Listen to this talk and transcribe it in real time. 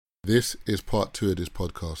This is part 2 of this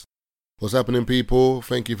podcast. What's happening, people?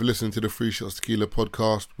 Thank you for listening to the Three Shots Tequila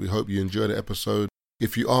podcast. We hope you enjoy the episode.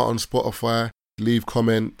 If you are on Spotify, leave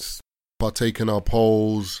comments, partake in our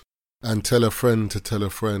polls, and tell a friend to tell a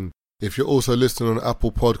friend. If you're also listening on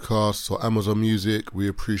Apple Podcasts or Amazon Music, we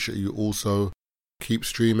appreciate you also. Keep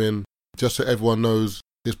streaming. Just so everyone knows,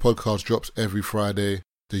 this podcast drops every Friday.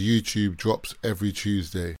 The YouTube drops every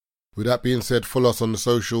Tuesday. With that being said, follow us on the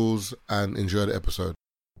socials and enjoy the episode.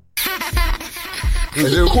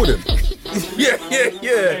 Is it recording? Yeah.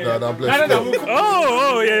 Nah, bless you.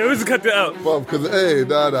 Oh, yeah, let's cut that out. Because,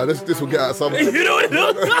 this will get out something. You know what?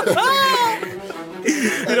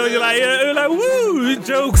 You're like, woo,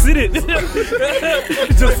 jokes, innit?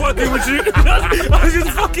 Just fucking with you. I was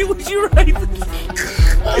just fucking with you, right?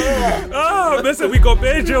 Oh, listen, we got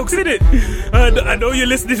bad jokes, innit? I know you're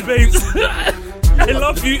listening, babes. I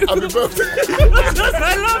love you. Happy birthday.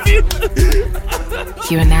 I love you.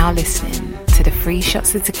 You are now listening to the Three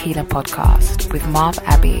Shots of Tequila podcast with Marv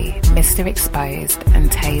Abbey, Mr. Exposed,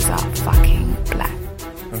 and Taser fucking Black.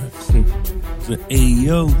 So, hey,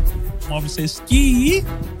 yo. Marvin says, ski.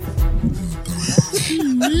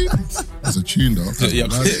 That's a tune, though.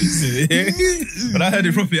 When I heard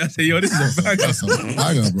it properly, I said, yo, this is a banger. That's a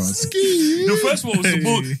banger, bro. Ski. The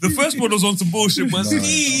first one was on some bullshit, but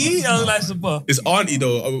ski. I was like, some bar. It's Auntie,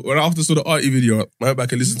 though. When I after saw the Auntie video, I went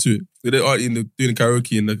back and listened to it. With the Auntie doing the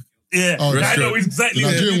karaoke in the I know exactly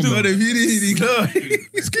what you're doing. And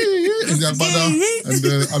that brother,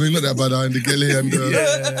 and not that brother, and the Gelly, and the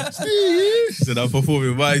Said I'm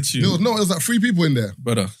performing my tune. There was like 3 people in there.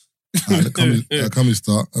 Brother. Come and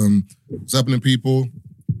start. What's happening, people?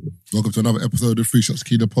 Welcome to another episode of Three Shots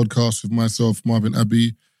Tequila podcast with myself, Marvin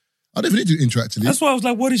Abbey. I didn't even need to intro, actually. That's why I was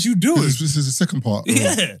like, what is you doing? This is the second part.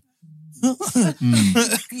 Yeah. Yeah,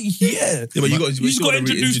 but you just got to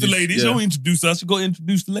introduce the ladies. Yeah. You don't introduce us. You got to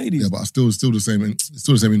introduce the ladies. Yeah, but still the same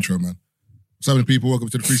intro, man. What's happening, people? Welcome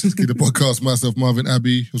to the Three Shots Tequila podcast. Myself, Marvin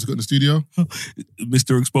Abbey. Who's got in the studio?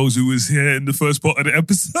 Mr. Expose, who was here in the first part of the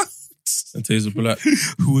episode. And Taser Black.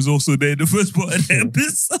 Who was also there in the first part of the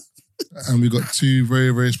episode. And we've got 2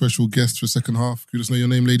 very, very special guests for the second half. Could you just know your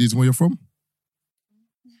name, ladies, and where you're from?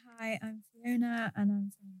 Hi, I'm Fiona, and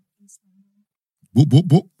I'm from East London.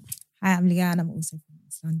 Boop. Hi, I'm Leanne. I'm also from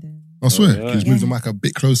East London. I swear. Yeah. Can you just move the mic a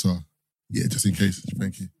bit closer? Yeah, just in case.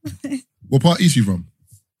 Thank you. What part East you from?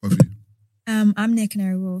 Both of you? I'm near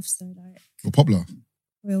Canary Wharf, so like Or Poplar?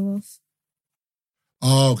 Real Wharf.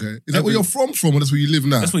 Oh, okay. Is that where you're from, or that's where you live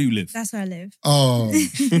now? That's where you live. That's where I live. Oh.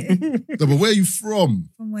 No, but where are you from?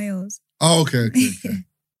 From Wales. Oh, okay. You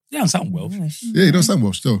don't sound Welsh. Yeah, you don't sound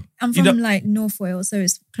Welsh still. I'm from like North Wales, so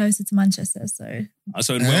it's closer to Manchester. So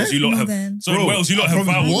So in Wales, you lot have. Northern. So in Wales, you lot have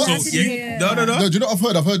vowels. What? So Yeah. No. No, do you know what I've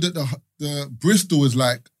heard? I've heard that the Bristol is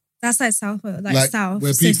like That's like South Wales, like South.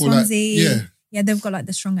 where So people Swansea. Yeah, they've got like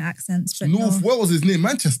the stronger accents. But North Wales is near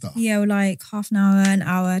Manchester. Yeah, we're like half an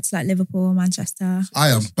hour to like Liverpool, Manchester. I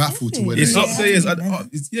am baffled to where It's they up are. there, yes.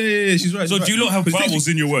 Yeah, she's right. So do you lot have vowels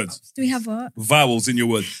in your words? Do we have what? Vowels in your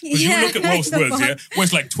words. Because you look at Welsh words, yeah, where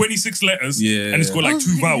it's like 26 letters and it's got like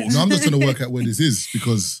 2 vowels. No, I'm just trying to work out where this is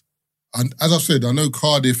because, and as I've said, I know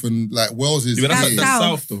Cardiff and like Wales is. Yeah, but that's South.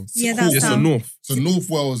 south though. Yeah, that's Yes, south. so north. So North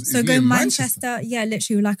Wales So is go near Manchester. Yeah,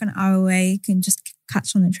 literally like an hour away. You can just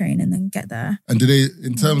catch on the train and then get there. And do they,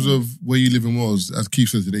 in terms of where you live in Wales, as Keith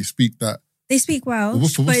says, do they speak that? They speak Welsh,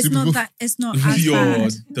 What's but it's not woof? that. It's not as You're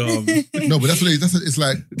bad. dumb. No, but that's what it's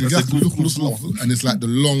like. You have to look, and it's like the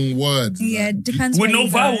long words. Yeah, Like, depends. With where no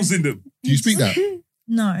you go. vowels in them. do you speak that?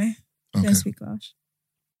 No, Okay. don't speak Welsh.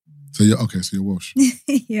 So you're Welsh.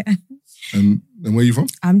 Yeah. And where are you from?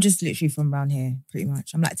 I'm just literally from around here, pretty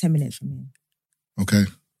much. I'm like 10 minutes from here. Okay.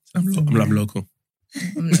 I'm local. I'm local.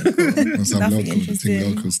 That's I'm Nothing local. The interesting.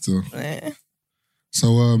 thing local still. Eh. So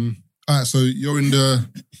all right. So you're in the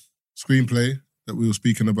screenplay that we were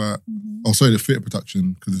speaking about. Mhm. Oh, sorry, the theatre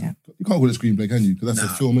production because Yeah. you can't call it screenplay, can you? Because that's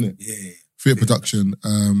a film, innit? Yeah. Theatre production.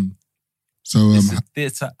 So It's a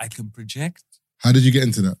theatre I can project. how did you get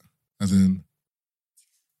into that? As in,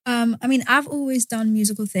 I mean, I've always done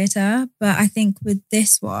musical theatre, but I think with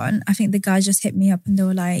this one, I think the guys just hit me up and they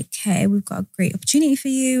were like, hey, we've got a great opportunity for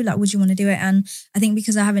you. Like, would you want to do it? And I think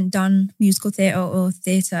because I haven't done musical theatre or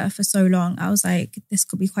theatre for so long, I was like, this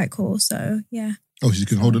could be quite cool. So, yeah. oh, so you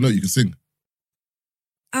can hold a note, you can sing.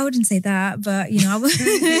 I wouldn't say that, but, you know. Like,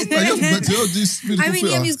 you're meant to do musical I mean, theatre.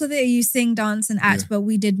 yeah, musical theatre, you sing, dance and act, Yeah. but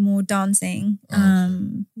we did more dancing.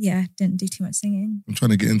 Oh, Yeah, didn't do too much singing. I'm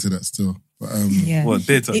trying to get into that still. But, Yeah. What,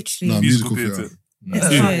 theatre? Literally. no, musical musical theatre.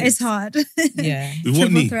 theatre. It's hard. Yeah. With what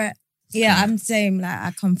Triple knee? threat. Yeah, I'm saying like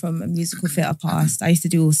I come from a musical theatre past. I used to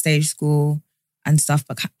do all stage school. and stuff,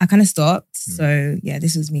 but I kind of stopped. So yeah,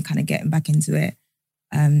 this was me kind of getting back into it.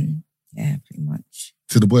 Yeah, pretty much.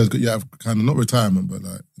 So the boys got you out of kind of not retirement, but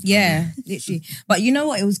like literally. But you know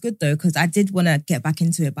what? It was good though because I did want to get back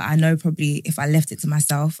into it, but I know probably if I left it to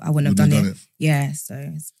myself, I wouldn't have done it. Yeah, so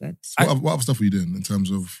it's good. So what other stuff were you doing in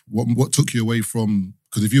terms of what took you away from?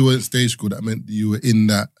 Because if you were at stage school, that meant you were in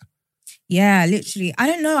that. Yeah, literally. I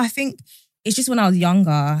don't know. I think it's just when I was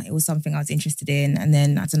younger, it was something I was interested in, and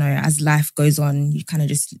then I don't know. As life goes on, you kind of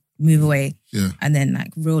just move away. Yeah. And then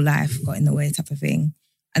like real life got in the way, type of thing.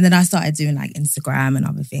 And then I started doing like Instagram and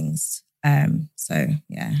other things. So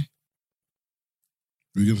yeah.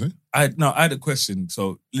 What were you gonna say? I had a question.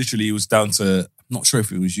 So literally it was down to, I'm not sure if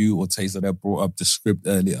it was you or Taser that brought up the script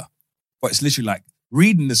earlier. But it's literally like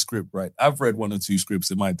reading the script, right? I've read 1 or 2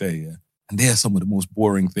 scripts in my day, yeah. And they are some of the most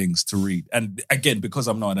boring things to read. And again, because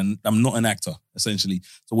I'm not an actor, essentially.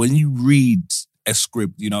 So when you read a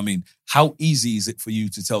script, you know what I mean? How easy is it for you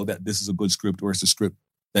to tell that this is a good script or it's a script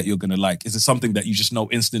that you're going to like? Is it something that you just know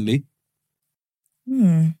instantly?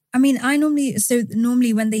 I mean,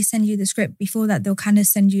 normally when they send you the script, before that, they'll kind of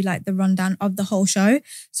send you like the rundown of the whole show.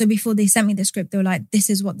 So before they sent me the script, they were like, this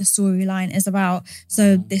is what the storyline is about.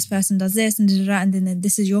 So this person does this and and then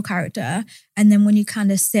this is your character. And then when you kind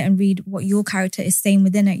of sit and read what your character is saying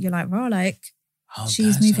within it, you're like, wow, like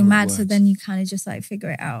she's moving mad. So then you kind of just like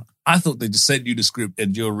figure it out. I thought they just sent you the script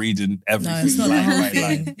and you're reading everything. No, it's not the whole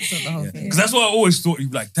thing. It's not the whole thing. Because that's what I always thought.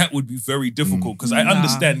 Like that would be very difficult. Because I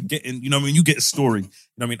understand getting, you know what I mean? You get a story. You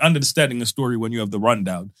know what I mean? Understanding a story when you have the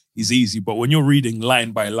rundown is easy. But when you're reading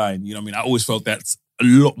line by line, you know what I mean? I always felt that's a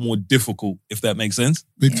lot more difficult, if that makes sense.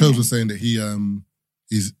 Big Toes was saying that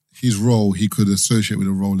his role, he could associate with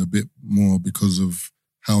the role a bit more because of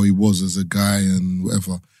how he was as a guy and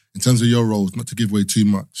whatever. In terms of your roles, not to give away too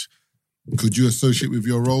much, could you associate with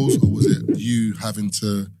your roles, or was it you having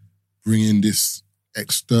to bring in this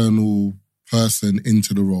external person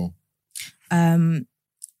into the role?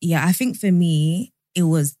 Yeah, I think for me, it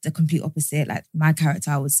was the complete opposite. Like my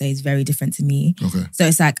character, I would say, is very different to me. Okay. So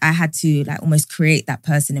it's like I had to like almost create that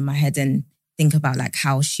person in my head and think about like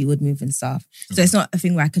how she would move and stuff. Okay. So it's not a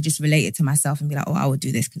thing where I could just relate it to myself and be like, oh, I would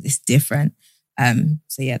do this because it's different.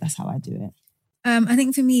 So yeah, that's how I do it. I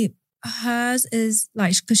think for me, hers is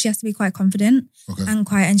like, because she has to be quite confident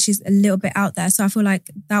and she's a little bit out there. So I feel like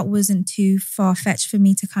that wasn't too far-fetched for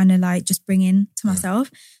me to kind of like just bring in to myself.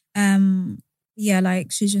 Yeah,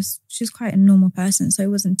 like she's quite a normal person. So it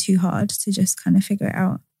wasn't too hard to just kind of figure it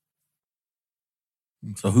out.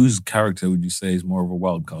 So whose character would you say is more of a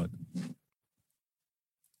wild card?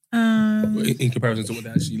 In comparison to what they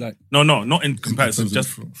actually like? No, not in comparison.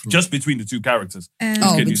 Just between the two characters.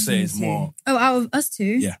 Can you say it's more? Oh, out of us two?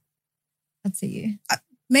 Yeah. I'd say you.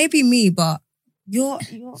 Maybe me, but you're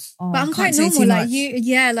but I'm quite normal, like you.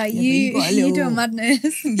 Yeah, like you do a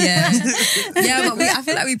madness. Yeah, yeah. But I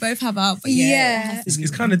feel like we both have our. But yeah,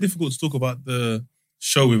 it's kind of difficult to talk about the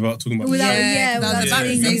show without talking about without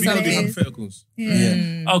being hypotheticals.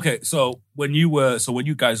 Yeah. Okay, so when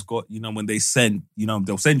you guys got, you know, when they send, you know,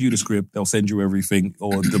 they'll send you the script, they'll send you everything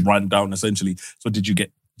or the rundown essentially. So do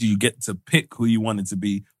you get to pick who you wanted to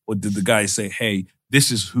be, or did the guy say, hey, this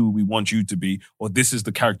is who we want you to be, or this is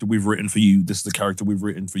the character we've written for you, this is the character we've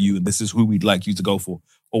written for you, and this is who we'd like you to go for?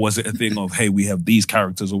 Or was it a thing of, hey, we have these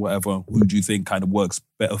characters or whatever, who do you think kind of works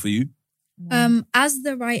better for you? As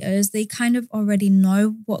the writers, they kind of already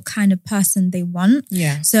know what kind of person they want.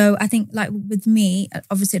 Yeah. So I think like with me,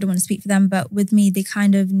 obviously I don't want to speak for them, but with me, they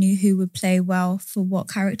kind of knew who would play well for what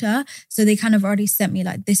character. So they kind of already sent me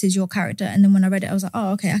like, this is your character. And then when I read it, I was like,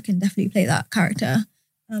 oh, okay, I can definitely play that character.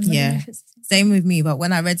 Yeah. Same with me. But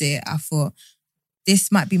when I read it, I thought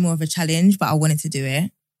this might be more of a challenge, but I wanted to do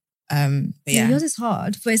it. But yeah. Yours is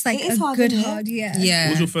hard, but it's like a good hard, yeah. Yeah.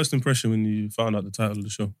 What was your first impression when you found out the title of the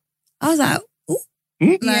show? I was like, ooh.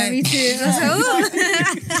 Yeah, me too. I was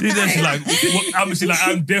like, She's obviously like,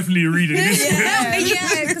 I'm definitely reading this.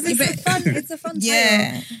 Yeah, because it's a fun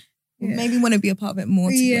yeah. title. Yeah. Made me want to be a part of it more,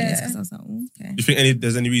 to be honest, because I was like, okay. Do you think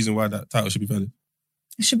there's any reason why that title should be valid?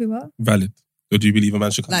 It should be what? Valid. Or do you believe a man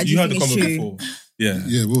should come? Like, you heard the comment true? before. Yeah.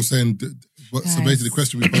 Yeah, we were saying, so basically the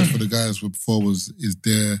question we posed for the guys before was, is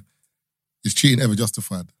cheating ever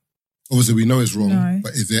justified? Obviously we know it's wrong,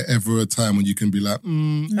 but is there ever a time when you can be like,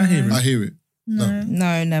 I hear it?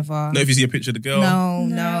 No, never. No, if you see a picture of the girl?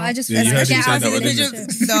 No. I just you heard get out of that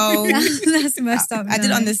the No. That's messed up. I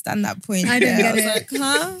didn't understand that point. I don't get it. I was like,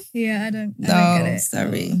 huh? Yeah, I don't No, get it.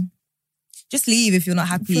 sorry. Just leave if you're not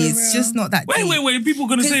happy. It's just not that deep. Wait. People are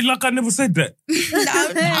going to say, like, I never said that.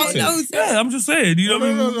 No. Yeah, I'm just saying. You know what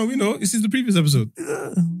I mean? No, we know. This is the previous episode.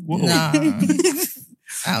 Nah.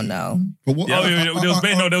 I don't know. But what? Yeah,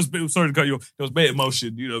 there was sorry to cut you off. There was bait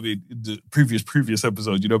emotion, you know what I mean, in the previous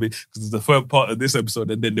episode, you know what I mean? Because it's the third part of this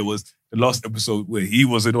episode, and then there was the last episode where he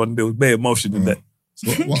wasn't on. There was bait emotion in that.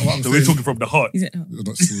 So what I'm So saying, we're talking from the heart. I'm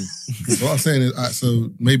not seeing. So what I'm saying is, so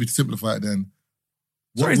maybe to simplify it, then.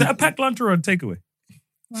 Sorry, is that a packed lunch or a takeaway?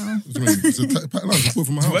 Wow. What do you mean? It's a packed lunch. I bought it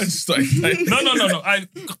from my house. No.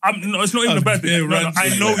 It's not even a bad thing. No,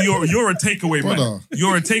 I know you're a takeaway man. Brother.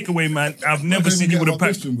 You're a takeaway man. I've never seen you with a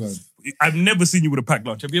packed. I've never seen you with a packed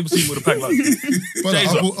lunch. Have you ever seen me with a packed lunch? Brother,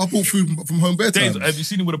 I bought food from home bedtime. Have you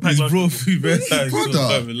seen him with a packed lunch? Bro, food bedtime. Brother.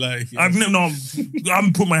 I've never. No, I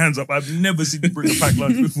haven't put my hands up. I've never seen you bring a packed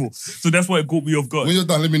lunch before. So that's why it caught me off guard. When you're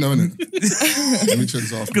done, let me know, innit? Let me check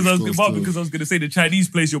this out. Because I was going to say the Chinese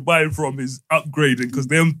place you're buying from is upgrading because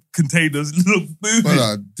them containers look boozy.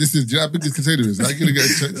 Brother, this is, do you know how big this container is? How you going to get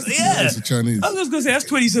it's a Chinese? I was going to say, that's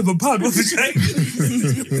 £27 worth of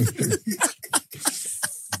Chinese.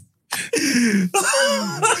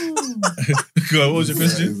 God, what was your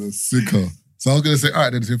question? That is a sicker. So I was going to say, all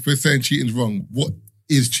right, then, if we're saying cheating's wrong, what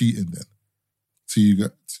is cheating then?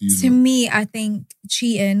 To me, I think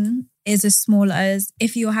cheating is as small as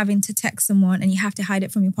if you're having to text someone and you have to hide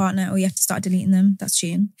it from your partner or you have to start deleting them, that's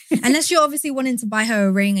cheating. Unless you're obviously wanting to buy her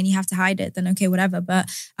a ring and you have to hide it, then okay, whatever. But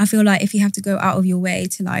I feel like if you have to go out of your way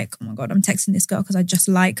to like, oh my God, I'm texting this girl because I just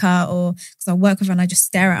like her or because I work with her and I just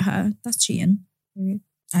stare at her, that's cheating.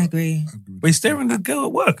 I agree. Wait, staring at the girl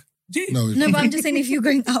at work? No, but I'm just saying if you're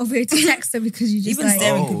going out of your way to text her because you just Even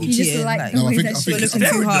staring could be you just cheating. like Like, the way I that think she looking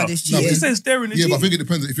looks. too hard is cheating. She said staring at Yeah, you. but I think it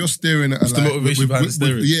depends. If you're staring at What's the like, motivation behind the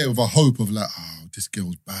staring? with a hope of like, oh, this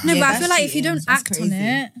girl's bad. No, Yeah, but I that's feel like if you cheating. don't That's act on crazy.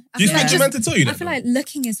 it, Do you expect your man to tell you that? I feel like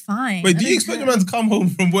looking is fine. Wait, I do you don't expect care. your man to come home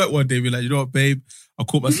from work one day and be like, you know what, babe? I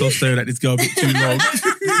caught myself staring at this girl a bit too long.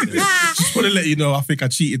 Just want to let you know, I think I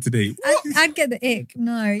cheated today. I'd get the ick.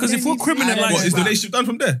 No. Because if we're criminalizing... What, is the relationship done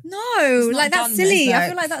from there? No, not like that's done, silly. it's I like-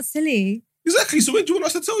 feel like that's silly. Exactly, so when do you want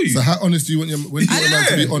us to tell you? So how honest do you want your man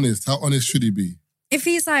to be Yeah. honest? How honest should he be? If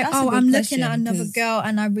he's like, That's a oh, good I'm looking question, at another 'cause- girl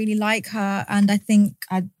and I really like her and I think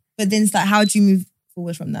But then it's like, how do you move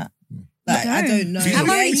forward from that? Like, I don't know. I'm Yeah,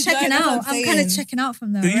 already you checking don't know out. what I'm I'm kind of saying. checking out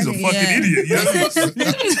from there. He's a already. fucking Yeah. idiot. You know?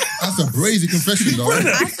 That's a brazy confession, though. Of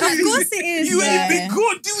course it is. You yeah. ain't been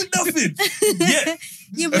caught doing nothing. Yeah.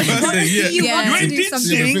 Yeah, but Yeah. what, you Yeah. want You to ain't do did Yeah, the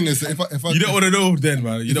something. thing is, if I You don't want to know then,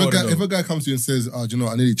 man. You don't want to if know. a guy comes to you and says, "Oh, do you know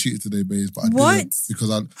what? I nearly cheated today, babes, but I What? didn't because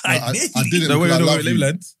I I did it No, because I love wait, you."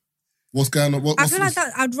 land. What's going on? I feel like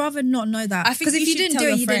that. I'd rather not know that. I think Because if you you should didn't tell do it,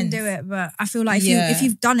 your you didn't do friends. it. But I feel like Yeah. if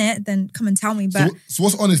you've done it, then come and tell me. But So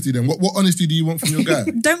what's honesty then? What honesty do you want from your guy?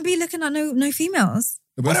 don't be looking at no females.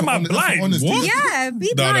 What am I, blind? Honesty. What? Yeah,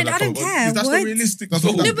 be blind. I don't care. That's What? not realistic. That's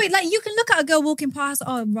goal. not- No, but like you can look at a girl walking past.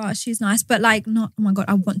 Oh, right, she's nice, but like not. Oh my God,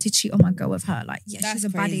 I want to cheat on my girl with her. Like, yeah, That's she's a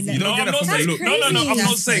crazy. baddie. You Let don't me- get that I'm from not the saying, look. no, I'm That's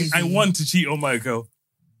not saying I crazy. want to cheat on my girl.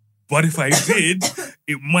 But if I did,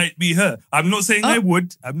 it might be her. I'm not saying I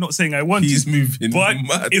would. I'm not saying I want He's to. moving But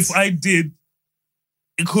mad. if I did,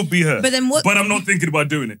 it could be her. But then what? But I'm not thinking about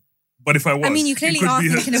doing it. But if I was, I mean, you it clearly could are be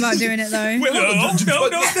her. thinking about doing it though. Wait, no. Do you know I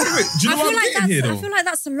what feel I'm like getting here, I though? feel like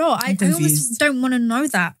that's a lot. I confused. almost don't want to know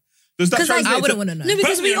that. Does that 'Cause, like, translate I to- wouldn't want to know. No, because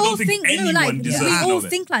Personally, we I don't all think think anyone we deserves to all know that.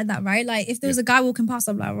 think like that, right? Like if there was a guy walking past,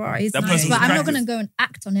 I'm like, right, he's That nice, person's but I'm not attractive. gonna go and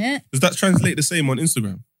act on it. Does that translate the same on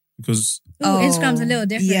Instagram? Because Ooh, Instagram's a little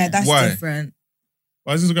different. Yeah, that's Why? different.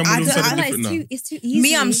 why is Instagram all of a I sudden I feel like different now? it's too easy.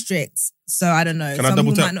 Me, I'm strict, so I don't know. Can I Some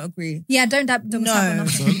double people tap? might not agree. Yeah, don't tap or No.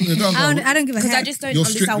 nothing. I don't give a Because I heck. just don't You're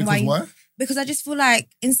strict understand because why. why? Because I just feel like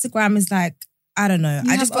Instagram is like, I don't know.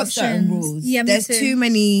 You I just have got certain options. rules. Yeah, me There's too. too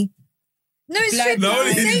many. No, it's Black strict. No, the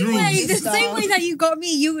it is same way. rules. The same way that you got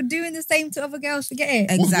me, you were doing the same to other girls. Forget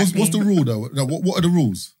it. Exactly. What's the rule though? No, what are the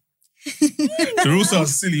rules? The rules sound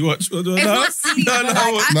silly. Watch. It's not silly,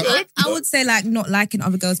 but like, I would say like not liking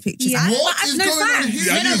other girls' pictures. Yeah. What is no going on facts.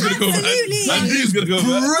 here? I knew he was gonna go back. Absolutely. I knew he was gonna go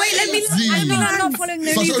back. Wait, let me. I mean, I'm not following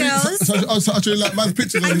no new girls. So actually like man's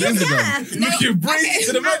pictures on his Instagram. Looking brains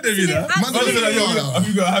to the man, you know. Man, Man, like, yo, absolutely. have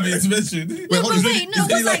you got to have it intervention? Wait, hold on. Wait, no, Is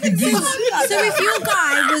he what's like like, so if your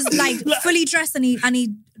guy was like fully dressed and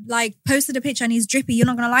he like posted a picture and he's drippy, you're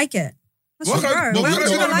not gonna like it. That's What your kind- bro. no, Why what would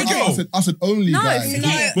you kind not of like girl? it? I said only No, guys.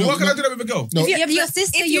 no. But why can I do that with a girl? No, If your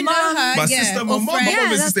sister, If your you know mom. her, My yeah, sister, or my mum friend. Yeah, is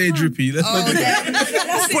to that's stay fine. drippy. Let's not do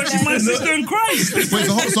that. But she's my sister in Christ. Wait,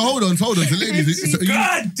 so hold on. So ladies, so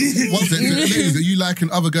God damn. one second, ladies, are you liking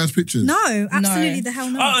other guys' pictures? No, absolutely the hell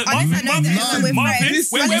no. I know them with friends.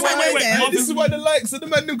 Wait. This is why the likes and the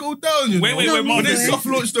man them go down. You know? Wait, No, Marvin. When they soft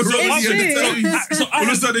launched the So release, Marvin, they tell you. so All of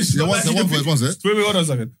a sudden, she's Yeah, like, one sec. Wait, hold on a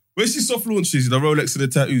second. When she soft launches the Rolex and the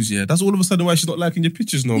tattoos, yeah, that's all of a sudden why she's not liking your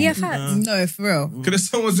pictures no more. Yeah, facts. No, for real. Because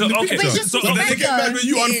someone's in the picture. But it's just So then they get mad when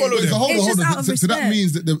you unfollow them. So hold It's just out on. of So that respect.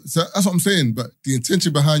 means that so that's what I'm saying. But the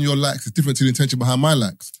intention behind your likes is different to the intention behind my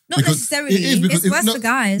likes. Not Because necessarily. It is because It's worse for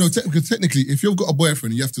guys. No, because technically, if you've got a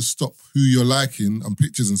boyfriend, you have to stop who you're liking on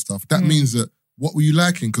pictures and stuff. That means that what were you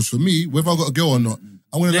liking? Because for me, whether I got a girl or not,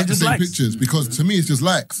 I'm gonna like the just same likes. pictures because to me it's just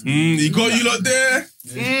likes. He got you lot there.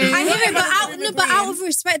 I hear it, but out of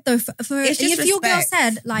respect though, for It's just if your girl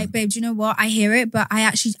respect. said like, babe, do you know what? I hear it, but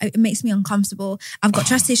it makes me uncomfortable. I've got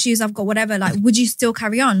trust issues. I've got whatever. Like, would you still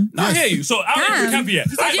carry on? No, I hear you. So I'll Damn. caveat.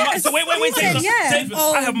 So wait. Yeah.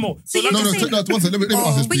 I have more. So No, one second. Let me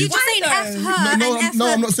ask this, But you please. just saying F her No,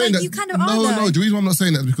 I'm not saying that. You kind of are though. No, the reason why I'm not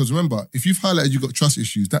saying that is because remember, if you've highlighted you've got trust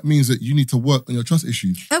issues, that means that you need to work on your trust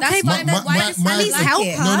issues. Okay, That's but why does at least like help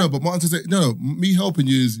it? her. No, but my answer is no. Me helping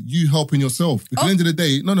you is you helping yourself. Because at the end of the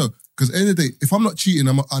day, because at the end of the day, if I'm not cheating,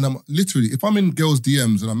 I'm literally, if I'm in girls'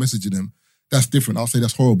 DMs and I'm messaging them, that's different. I'll say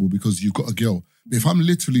that's horrible because you've got a girl. But if I'm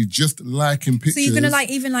literally just liking pictures, So you're gonna like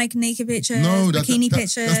even like naked pictures, bikini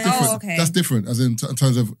pictures. That's different. Oh, okay. That's different. As in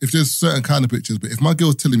terms of if there's certain kind of pictures. But if my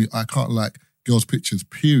girl's telling me I can't like girls' pictures,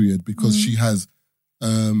 period, because she has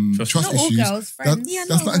trust Not all issues. girls, friends. Yeah,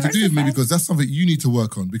 That's no, nothing to do with me friends. because that's something you need to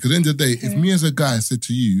work on. Because at the end of the day, if me as a guy said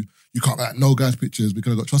to you, you can't like no guys' pictures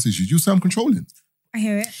because I've got trust issues, you say I'm controlling. I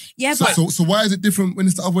hear it. Yeah, So, but so why is it different when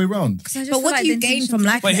it's the other way around? but what do you gain from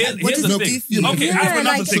liking But it? What here's does the it do thing. for you? Okay, I have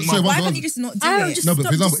another thing, So Mom. Why can't you just not do I it? just No, but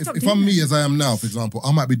for stop- example, just if stop I'm doing me that. as I am now, for example,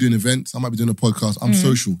 I might be doing events, I might be doing a podcast, I'm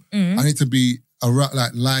social. I need to be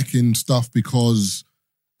like liking stuff because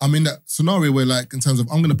I'm in that scenario where like in terms of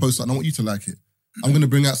I'm going to post something, I want you to like it. I'm going to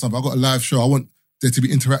bring out something. I've got a live show. I want there to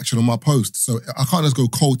be interaction on my post. So I can't just go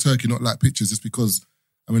cold turkey, not like pictures just because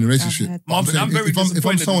I'm in a relationship. heard But I'm Marvin, saying I'm very if I'm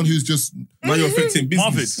disappointed someone in you. who's just Now you're affecting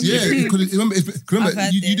Marvin. business. yeah, remember I've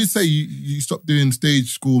heard you did this. say you stopped doing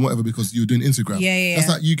stage school and whatever because you were doing Instagram. Yeah. That's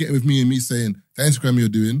like you getting with me and me saying the Instagram you're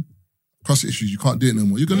doing, cross issues, you can't do it no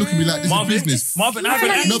more. You're gonna look at me like this Marvin, is business. Marvin, I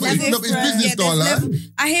Yeah, have No, but it's business, though, like.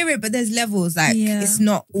 I hear it, but there's levels. Like Yeah. it's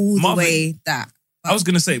not all the Marvin. way that. I was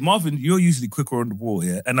going to say, Marvin, you're usually quicker on the ball,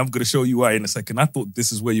 yeah? And I'm going to show you why in a second. I thought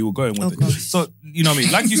this is where you were going with Oh, it. gosh. So, you know what I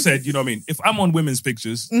mean? Like you said, you know what I mean? If I'm on women's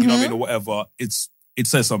pictures, you know what I mean, or whatever, it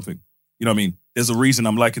says something. You know what I mean? There's a reason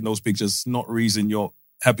I'm liking those pictures, not a reason you're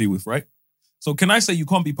happy with, right? So can I say you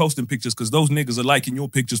can't be posting pictures because those niggas are liking your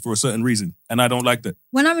pictures for a certain reason, and I don't like that.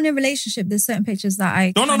 When I'm in a relationship, there's certain pictures that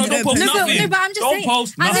I No, don't post nothing. No, but I'm just Don't saying.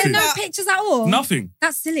 post Are there nothing. no pictures at all? Nothing.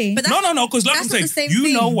 That's silly. But No, because like I'm that's not the saying, same you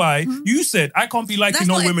thing. know why. You said I can't be liking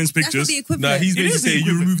no women's That's pictures. not the equivalent. Nah, he's It basically is saying you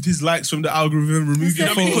equivalent. removed his likes from the algorithm, remove your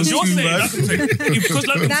That's phone. Because you're too, saying, man. that's what I'm saying. Because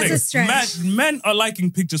like I'm That's a saying, stretch. men are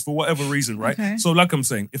liking pictures for whatever reason, right? Okay. So like I'm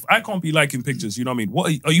saying, if I can't be liking pictures, you know what I mean?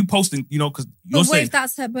 What are you posting? You know, because you're But what saying,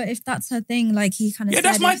 if that's her thing, like he kind of yeah,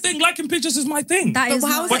 that's my thing. Liking pictures is my thing. That is But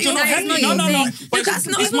how not, is But that you're not your happy. thing? No. But that's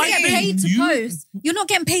not it's People my get thing. paid to You- post. You're not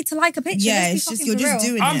getting paid to like a picture. Yeah, Let's be it's just fucking you're for just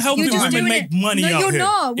real. doing I'm it. helping You're just women doing make it. money No, out you're here.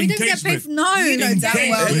 not. We don't get paid. Engagement. No, You know damn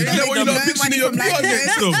well. Engagement. You Is that what you're not don't pitching money in your from PR like deck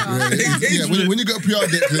this. still? Yeah, when you got a PR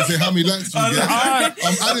deck, they say how many likes you get.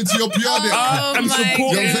 I'm adding to your PR deck. I'm my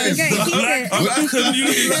supporting God. the Okay, black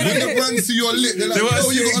community. When the brands see your lit, they're like, They want oh,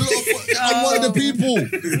 to you see- got a lot of... I'm one of the people.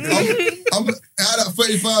 I'm out at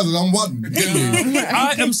 30,000, I'm one. Get me?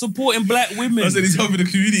 I am supporting black women. I said he's helping the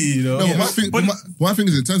community, you know. No, but my thing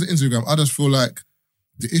is, in terms of Instagram, I just feel like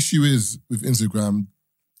the issue is with Instagram,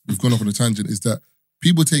 we've gone off on a tangent, is that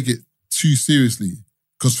people take it too seriously.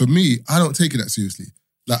 Because for me, I don't take it that seriously.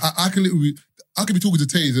 Like, I can be talking to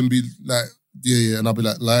Taze and be like, yeah, and I'll be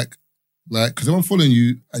like, because if I'm following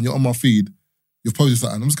you and you're on my feed, you've posted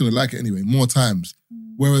something, I'm just going to like it anyway, more times.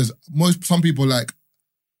 Whereas some people, like,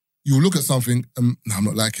 you'll look at something and, no, I'm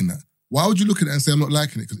not liking that. Why would you look at it and say I'm not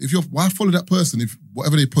liking it? Because why follow that person if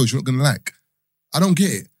whatever they post, you're not going to like? I don't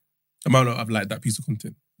get it. I might not have liked that piece of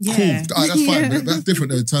content. Cool. That's fine. But that's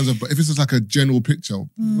different though, in terms of, but if it's just like a general picture,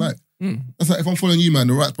 like, that's like if I'm following you, man,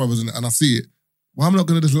 the Wright brothers, and I see it, why am I not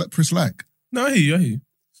going to just press like? No, I hear you.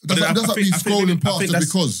 That's But like me scrolling past it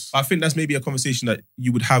because. I think that's maybe a conversation that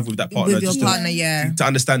you would have with that partner. With your just to- partner, yeah. To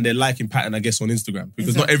understand their liking pattern, I guess, on Instagram.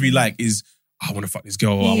 Because not every like is, I want to fuck this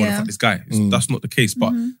girl or I want to Yeah. fuck this guy. That's not the case.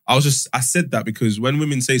 But I said that because when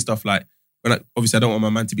women say stuff like, obviously I don't want my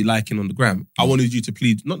man to be liking on the gram, I wanted you to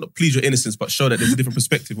plead, not plead your innocence, but show that there's a different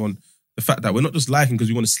perspective on the fact that we're not just liking because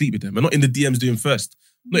we want to sleep with them. We're not in the DMs doing first.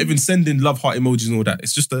 Not even sending love heart emojis and all that.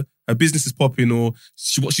 It's just her business is popping or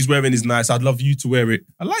what she's wearing is nice. I'd love you to wear it.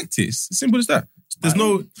 I liked it. It's as simple as that. There's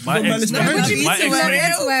no malice behind Would it. you My need to wear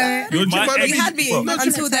it to wear it? You're My my ex- You had me bro,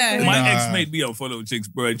 until there. My Nah. ex made me unfollow chicks,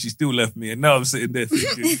 bro, and she still left me. And now I'm sitting there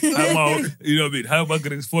thinking, how am I, you know what I mean? How am I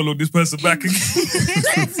going to follow this person back again?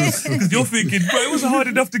 Because you're thinking, bro, it wasn't hard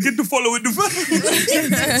enough to get the follow in the first.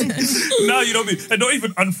 Now, you know what I mean? And not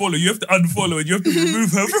even unfollow. You have to unfollow and you have to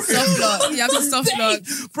remove her. Soft lock. You have to soft lock.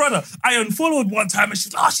 Brother, I unfollowed one time and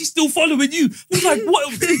she's like, she's still following you. It's like,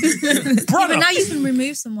 what? Brother. But now you can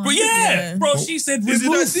remove someone. But yeah, bro, she said Is it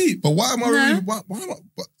remove. that deep? But why am I No. really? Why am I?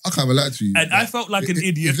 But I can't relate to you. And I felt like an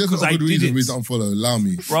idiot If there's because not I a good did reason it. for me to unfollow, allow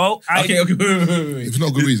me. Bro, Okay, wait. If it's not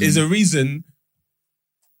a good reason. Is a reason?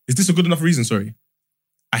 Is this a good enough reason? Sorry,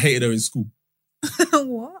 I hated her in school.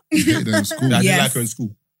 What? You hated her in school. I didn't Yes. like her in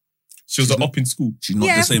school. She was an op in school. she's not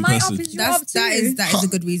the same my person. up is your up That too. is a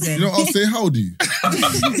good reason. You know what I'll say? How old are you?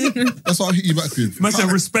 That's what I'll hit you back with. Man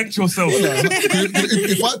said, respect yourself.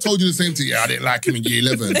 If I told you the same thing, yeah, I didn't like him in year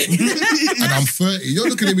 11, and I'm 30, you're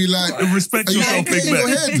looking at me like, Respect are you yourself, okay big in your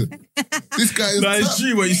man. head? This guy is That is tough.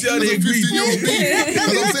 true, but you see how There's they a agree. 15-year-old beef. That's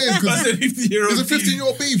what I'm saying. I 'Cause said 50-year-old. there's a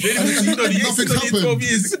 15-year-old beef. And You know, the nothing's ex is only 12 happened.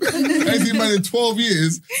 years. I ain't seen man in 12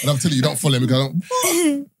 years, and I'm telling you, don't follow him.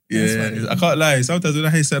 Because Yeah, I can't lie. Sometimes when I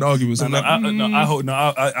hear sad arguments, I'm like,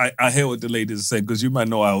 I hear what the ladies are saying because you might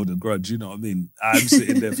know I hold a grudge. You know what I mean? I'm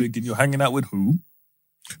sitting there thinking, you're hanging out with who?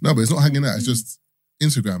 no, but it's not hanging out. It's just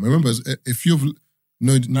Instagram. Remember, if you've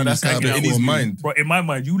No, that's hanging out in with his me. mind. Bro, in my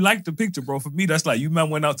mind, you liked the picture, bro. For me, that's like you man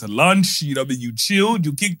went out to lunch. You know what I mean? You chilled,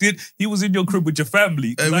 you kicked it. He was in your crib with your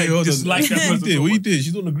family. Hey, wait, hold on. Dislike that What you person. did? What you did?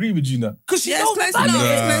 She don't agree with you now. Because she Yeah, don't it's close like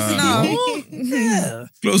enough. it. It's close enough. Yeah.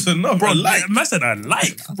 Close enough. Bro, I like. man said I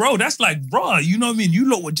like. Bro, that's like, bro, you know what I mean? You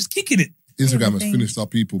lot were just kicking it. Instagram has Everything. finished our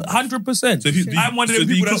people. 100%. So if you, I'm one of them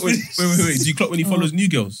do you people clock that's wait. Do you clock when he follows new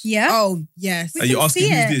girls? Yeah. Oh, yes. We Are you can asking see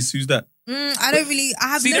who's it. this? Who's that? I don't really. I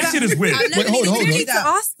have See, never. that shit is weird. I've never Wait, hold on, really hold on. do To that.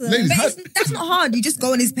 ask them. Ladies, But that's not hard. You just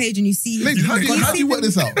go on his page and you see. Ladies, how do you work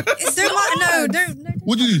this out? It's so hard. No, don't.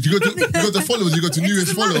 What do you do? You go to followers, you go to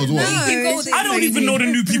newest followers, No. what? You go there I don't even know the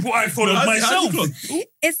new people I followed How do you myself. clock?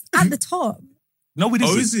 It's at the top. No, it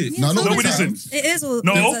isn't. Oh, is it? No, No, not it this time. isn't. It is all.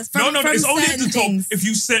 No, it's no, from it's only at the certain top things. if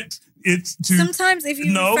you set it to... Sometimes if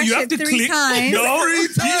you refresh you have it to 3 click. times. No, Three you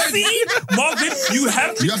times. see, Marvin, you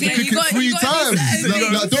have to You have to click. click it 3 times.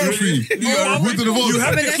 Like Dorothy. With the You have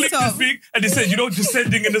From to the click the desktop. thing, and it says you don't just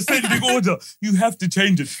sending in ascending order. You have to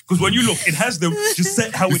change it because when you look, it has them just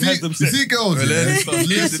set how You it has them see, set. girls, Well, yeah? let's not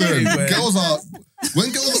Listen, listen, girls are...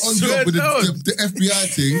 When girls are on Swear job with down. the FBI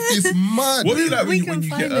thing, it's mad. What do you like We when can you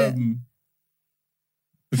find get it. Marvin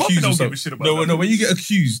accused don't of give a something? shit about No, that. when you get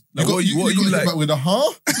accused, like, what you are got you to like? get back with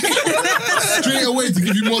a straight away to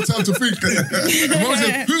give you more time to think. Mom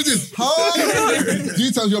said, who's this?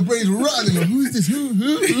 Few times your brain's rattling. Who's this? Who?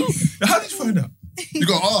 How did you find out? You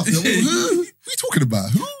got to ask them, who are you talking about?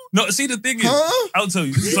 Who? No, see the thing is, Huh? I'll tell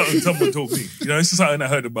you. This is something someone told me. You know, this is something I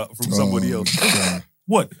heard about from somebody else. God.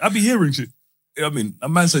 What? I be hearing shit. I mean, a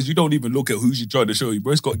man says you don't even look at who she's trying to show you,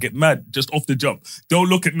 bro. It's got to get mad just off the jump. Don't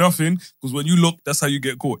look at nothing, because when you look, that's how you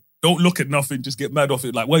get caught. Don't look at nothing, just get mad off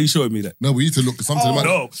it. Like, why are you showing me that? No, we need to look at something.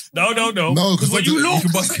 No, No, because when you sometimes- look, You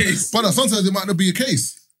can bust case. But sometimes it might not be a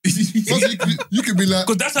case. Sometimes you could be like,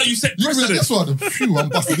 because that's how you set you can be like, precedent. this one, phew, I'm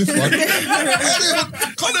busting this one.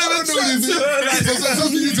 I don't know this.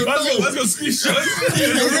 Something you need to know. Let's go screenshot.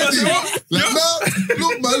 You're ready. Like, nah,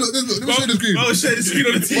 look, man, look, let me show you the screen. Oh, share the screen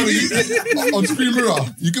on the TV. On screen mirror,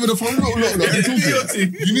 you give it a phone, look, you're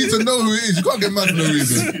talking. You need to know who it is. You can't get mad for no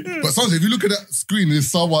reason. But sometimes if you look at that screen, there's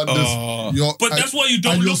someone Oh. you're, But that's why you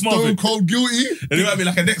don't and you're look, Marvin. stone cold guilty. And it might be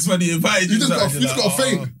like a next man you invited. You just got to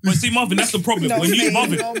faint. But see, Marvin, that's the problem.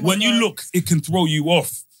 When you look, it can throw you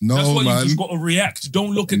off. No, that's why man. you just got to react.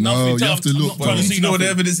 Don't look at No, nothing. you Tell have to I'm look, not trying to bro. see You know what the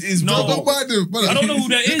nothing. evidence is, No. bro. Don't mind them. I don't know who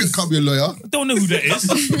that You is. can't be a lawyer. I don't know who that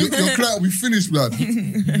is. Your client will be finished, blood,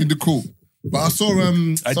 in the court. But I saw I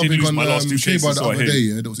did something lose on my last two Shea cases, Bar the so I other hear day,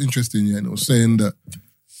 you. yeah, that was interesting, yeah, and it was saying that,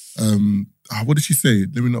 what did she say?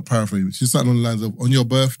 Let me not paraphrase it. She said on the lines of, on your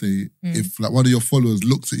birthday, if like one of your followers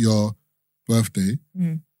looks at your birthday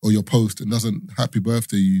or your post and doesn't happy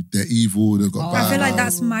birthday you, they're evil, they've got bad. I feel like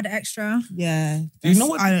that's mad extra. Yeah. Do you know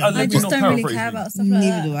what? I I just don't really paraphrase care me. about stuff like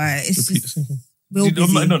Neither do that. I. It's Repeat just the same. real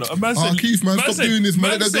busy. No, a man said, Keith, man, stop doing this,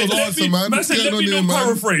 man. Let that girl answer, man. Man said, What's let going me on not here, man?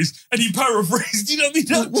 paraphrase. And he paraphrased. You know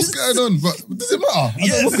what I mean? What's going on? But does it matter? I don't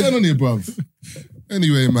know what's going on here, bruv?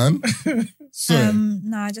 Anyway, man. So,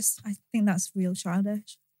 I think that's real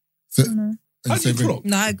childish. So- I don't know. How do you clock?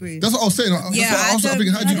 No, I agree. that's what I was saying. Yeah, I was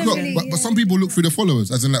thinking, how do you I don't clock? really- But some people look through their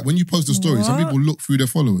followers. As in, like, when you post a story, some What? people look through their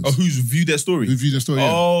followers. Oh, who's viewed their story? Who view their story,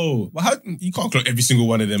 yeah. Oh, but how, you can't clock every single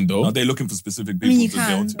one of them, though. No, they're looking for specific I mean, people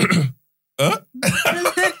you to go can.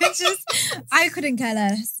 to. I couldn't care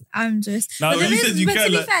less. I'm just. Now, But when you there said is- you but care to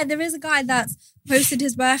be less- fair, there is a guy that's posted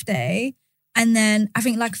his birthday, and then I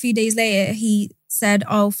think like a few days later he said,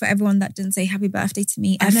 "Oh, for everyone that didn't say happy birthday to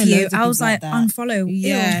me, I F know you." loads of I was people like, like that. unfollow.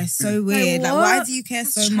 Yeah, Ew. so weird. Like, what? why do you care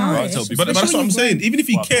so That's much? childish. Right, tell people. But that's Especially what I'm when saying. you're Even if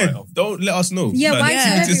you Fuck cared, right off. don't let us know. Yeah, why keep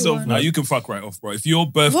tell it to yourself, everyone? Now man. you can fuck right off, bro. If your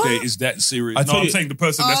birthday What? is that serious, I no, tell I'm you- saying the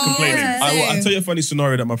person that's Oh, complaining. yeah. I'll tell you a funny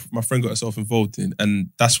scenario that my friend got herself involved in, and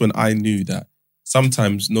that's when I knew that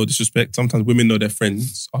sometimes, no disrespect, sometimes women know their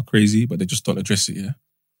friends are crazy, but they just don't address it, yeah?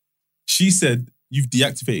 She said, you've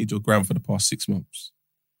deactivated your gram for the past 6 months,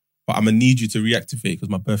 but I'm going to need you to reactivate because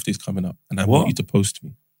my birthday's coming up and I want you to post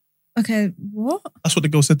me. Okay, what? That's what the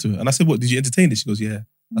girl said to her. And I said, what, did you entertain this? She goes, yeah.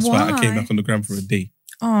 That's why I came back on the gram for a day.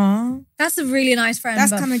 Aw, That's a really nice friend.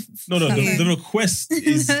 that's but- kind of No, Okay. the request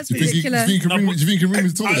is... That's Do you think ridiculous. you can ring me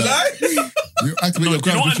to talk I that? lie? You activate No, your do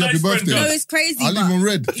you know gram what to a happy nice friend birthday. no, does? it's crazy. I'll but leave on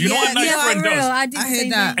red. Do you know what a nice Yeah, friend for real. does? I did I the heard same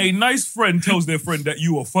that. thing. A nice friend tells their friend that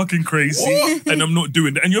you are fucking crazy and I'm not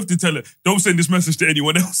doing that. And you have to tell her, don't send this message to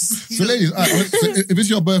anyone else. So ladies, alright, so if it's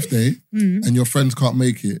your birthday and your friends can't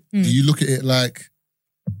make it, do you look at it like,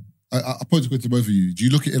 I pose a question to both of you, do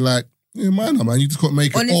you look at it like, yeah, man, you just can't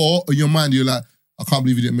make it, Honest- or in your mind you're like, I can't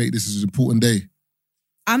believe you didn't make this, this is an important day.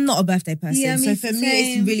 I'm not a birthday person, Yeah, so me for me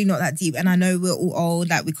same. it's really not that deep. And I know we're all old,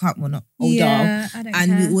 like we can't, we're not older, Yeah, I don't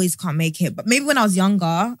and care. we always can't make it. But maybe when I was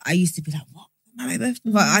younger, I used to be like, "What? My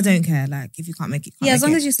birthday?" But I don't care. Like if you can't make it, can't Yeah, as make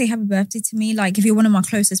long it. as you say happy birthday to me, like if you're one of my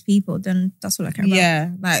closest people, then that's all I care about.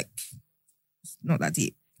 Yeah, like it's not that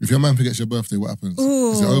deep. If your man forgets your birthday, what happens?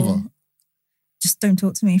 Is it Ooh. over? Just don't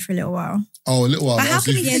talk to me for a little while. Oh, a little while. But how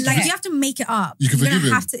obviously, can he Yeah, if- like you have to make it up. You can You're forgive gonna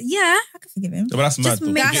him? have to. Yeah, I can forgive him. No, but that's mad. Just though.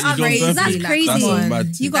 make Forget it your up. girl's crazy. birthday. That's crazy. That's Come mad.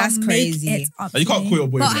 on. You gotta That's make crazy. it up. Like, you can't to call me. your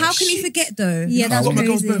boy. But like, how can he "Shit." forget though? Yeah, that's Oh, my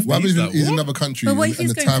girl's crazy. birthday. What happens He's if like, he's in what? another country But what and, if and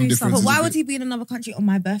he's the going time through difference something? is But a why bit- would he be in another country on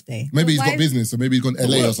my birthday? Maybe he's Why- got business, or maybe he's got LA What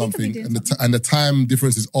or he could be something, doing and and the time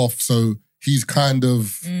difference is off. So he's kind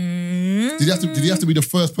of. Did he have to be the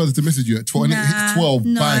first person to message you at 12? And it hits Nah, 12,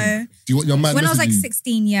 no. bang. Do you want your man When I was message like you?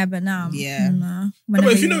 16, yeah, but now, Yeah. nah. No, Whenever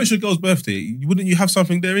but if you know it's your girl's birthday, wouldn't you have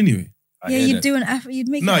something there anyway? yeah, you'd do an effort. You'd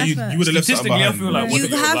make No, an you effort. would have left something Statistically, I behind. feel like bro. one You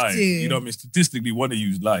of you have lying. to. You know what I mean? Statistically, one of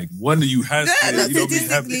you lying. One of you has to. Yeah, You know what I mean?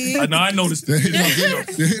 statistically. And I know the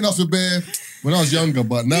They're hitting us with bare when I was younger,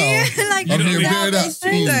 but now like, I'm You know hitting what I bare mean?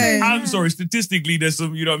 that. True. I'm sorry, statistically, there's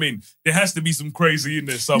some, you know what I mean? There has to be some crazy in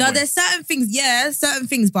there somewhere. No, there's certain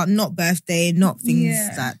things, but not birthday, not things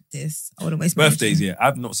Yeah. like this. I wouldn't waste my Birthdays, time. yeah.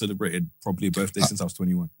 I've not celebrated properly a birthday since I was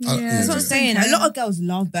 21. Yeah. That's what I'm saying. A lot of girls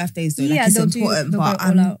love birthdays though. Like Yeah, it's they'll important, they'll but go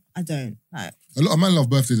all out. I don't. Like, A lot of men love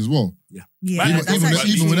birthdays as well. yeah, Man, that's even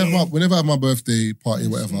actually even true. whenever I have my birthday party,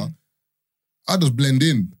 whatever, I just blend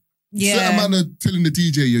in. Certain Yeah. man are telling the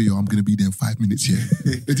DJ, yo, I'm gonna be there in 5 minutes, yeah.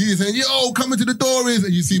 The DJ saying, yo, come into the door is,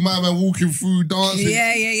 and you see my man walking through dancing.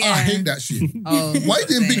 Yeah. I hate that shit. Oh, Why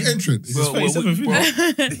is it a big same. entrance? It's 27th, well,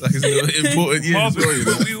 like it's an important year as well, you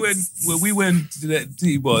know? when we went to that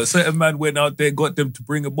team, a certain man went out there, got them to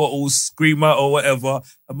bring a bottle, scream out or whatever,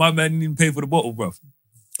 and my man didn't even pay for the bottle, bro.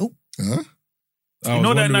 Huh? I You was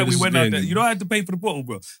know that wondering night where we this went is out going. there. You know I had to pay for the bottle,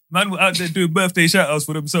 bro. Man were out there doing birthday shout outs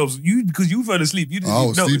for themselves. Because you fell asleep. You didn't I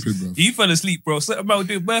was notice. sleeping, bro. He fell asleep, bro. Certain man were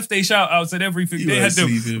doing birthday shout outs and everything. You They weren't had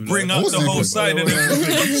to sleeping, bring bro. out I was the whole sleeping. side and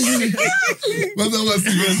everything. But I was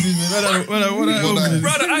sleeping.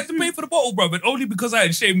 Brother, I had to pay for the bottle, bro, but only because I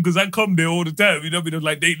had shame because I come there all the time. You know what I mean?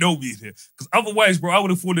 Like, they know me there. Because otherwise, bro, I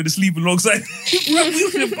would have fallen asleep alongside. Bro, we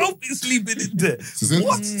would have both been sleeping in there. So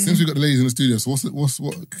since we got the ladies in the studio, so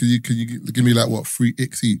what? Can you give me like what 3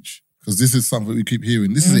 icks each? Because this is something we keep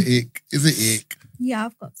hearing. This is an ick. Is it ick? Yeah,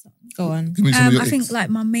 I've got some. Go on. Give me some of your I think icks. like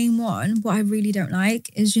my main one, what I really don't like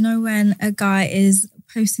is, you know, when a guy is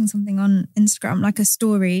posting something on Instagram, like a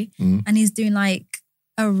story, and he's doing like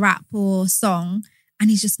a rap or song, and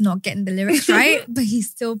he's just not getting the lyrics right, but he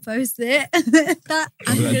still posts it. That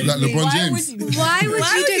Like LeBron James. Why would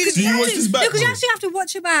you do it? Do you watch this back, Because you bro? actually have to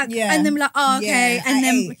watch it back, Yeah. and then be like, oh, okay, Yeah, and I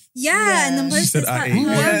then ate. and then Yeah. post She said it I back.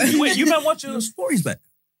 ate. Yeah. Wait, you man watch your stories back?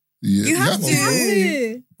 Yeah, You have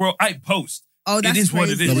to. Bro, I post. Oh, that's is what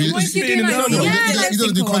it crazy. is. No, but you Once just- you do no, like, but yeah, you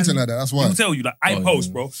don't do content like that. That's why. I'll tell you, like, I Oh, post,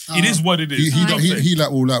 yeah. bro. It is what it is. He You know what I'm saying? he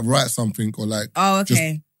like will like write something or like Oh, just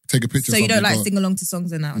okay. take a picture. So of you don't something like or- sing along to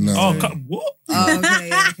songs and that? No. Oh, Sorry. what? Oh, okay.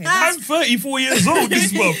 Yeah, okay. I'm 34 years old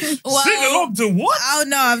this month. Well- Sing along to what? Oh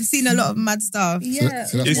no, I've seen a lot of mad stuff. Yeah.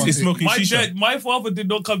 So that's It's one ick. smoking My, shisha. my father did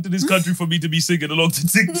not come to this country for me to be singing along to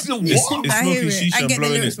sing. It's I smoking hear it. shisha I and get the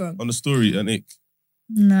blowing lyrics it wrong. on the story and ick.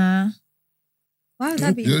 Nah. Why would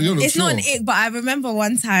that be? You're not It's sure. not an ick, but I remember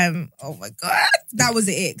one time, oh my God, that was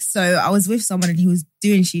an ick. So I was with someone and he was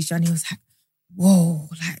doing shisha and he was like, whoa,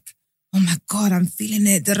 like, oh my God, I'm feeling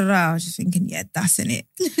it. Da, da, da. I was just thinking, yeah, that's in it.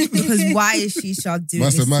 Because why is shisha doing Man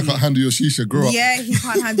this? said, man can't handle your shisha, grow up. Yeah, he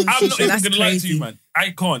can't handle I'm shisha. not even That's gonna lie to crazy. you, man.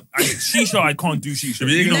 I can't. Shisha, I can't do shisha.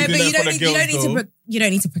 You No, know, but do you that for don't, the need, girls, you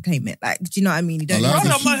don't need to proclaim it. Like, do you know what I mean? You don't I like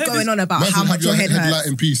need it. to My keep head going on about Man how said, much have your your head headlight hurts.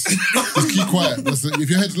 in peace. Just keep quiet. If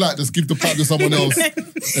your head's light, just give the pat to someone else. And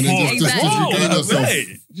then just regain yourself.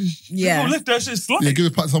 Yeah. Let that shit slide. Yeah, give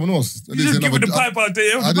the pat to someone else. I You just give it the pipe out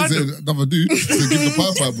there. I didn't say another dude. I said give the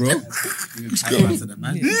pipe out, bro.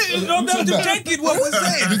 I'm not checking what we're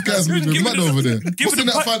saying. This guy's moving mad over there. What's in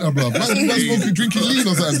that Fanta, bro? Man's smoking, drinking lean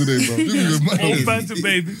or something today, bro. Oh, Fanta,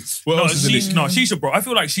 baby. What else is in it? No, shisha, bro. I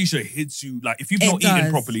feel like shisha hits you. Like if you've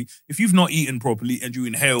not eaten properly, and you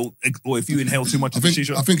inhale, or if you inhale too much of the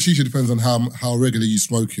shisha. I think shisha depends on how regular you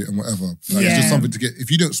smoke it and whatever. Like, it's just something to get. If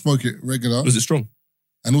you don't smoke it regular, Was it strong?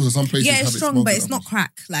 and also some places Yeah, have it's it strong, smoking but it's up. not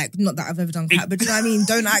crack. Like, not that I've ever done crack, but do you know what I mean?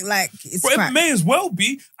 Don't act like it's Bro, crack. it may as well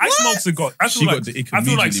be. I smoke cigars. I She feel got like the ick I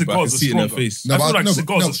feel like immediately, but I can cigars are see it in her stronger. face. I feel like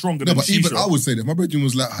cigars are stronger than but even shisha. I would say that. My bedroom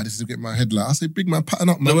was like, this is to get my head like. I say, big man, pattern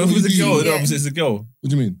up, man. No, if it was a girl, What the opposite is a girl.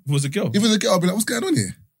 do you mean? If it was a girl. If it was a girl, I'd be like, what's going on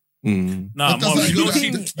here? Nah, That's Mom, like you know she.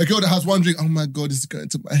 a girl that has one drink. Oh my God, this is going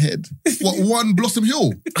to my head. What, one Blossom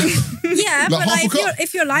Hill? Yeah, Like but half a like cup?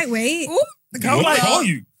 if you're lightweight, How light are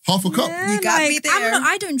you? Half a cup? yeah, You got like, me there.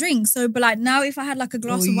 I don't drink, so but like now if I had like a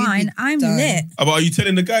glass of you'd be wine, I'm done. lit. But are you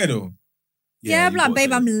telling the guy though? Yeah, I'm like,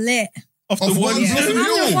 babe, I'm lit. After Of one one juice? Blossom I'm the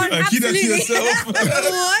Hill? one, Keep that to absolutely. yourself.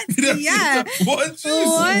 What? Yeah. One juice.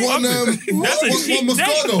 What? One, That's a one cheap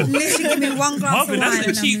Moscato. Literally give me one glass Marvin, of wine that's a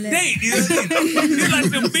and cheap I'm lit. date. You know what I mean? It's like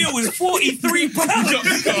the bill was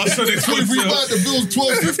 £43. So they 23 baht, the bill's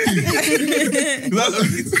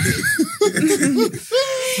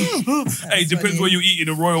 $12.50. Hey, depends where you eat in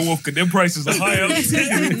a Royal Wolf, because them prices are higher.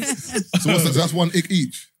 So what's that? That's one ick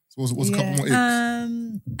each. So what's a couple more icks? I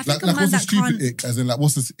Like think a man what's a that stupid can't. ick? As in, like,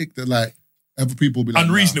 what's this ick that like other people be like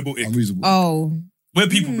Unreasonable nah, ick. unreasonable. Oh. Where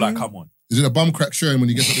people be like, come on. Is it a bum crack showing when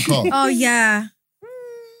he gets at the car? Oh yeah.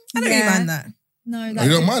 I don't really mind that. No, you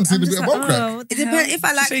don't mind seeing a bit of bum crack? what the It depends. hell? If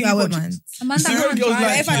I like Say you, you I won't got mind. A man See, that when can't girls drive.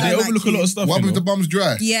 like if you, I they don't overlook a like lot of stuff. What you happens if know? the bum's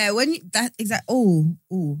dry? Yeah, when you, that exact. Oh.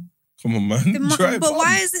 Come on, man. Dry But bum.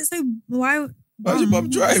 why is it so? Why? Why's your bum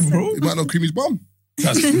dry, bro? He might not cream his bum.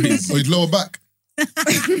 That's crazy. Or his lower back.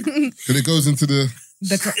 Because it goes into the...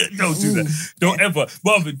 Don't do that. Don't ever.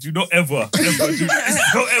 Marvin, do not ever do that.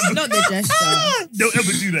 Don't ever. Not the gesture. Don't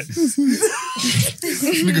ever do that.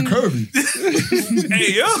 Nigga curvy.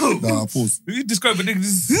 Hey, yo. Nah, pause. You describe a nigga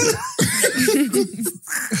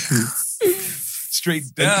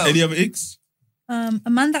straight down. Any other icks? A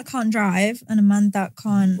man that can't drive and a man that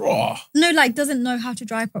can't. Raw. No, like doesn't know how to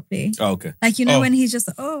drive properly. Oh, okay. Like you know Oh. when he's just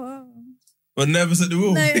But never set the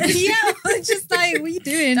rule. No, yeah, it's just like what are you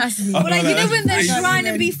doing? That's me. But like you know when they're That's trying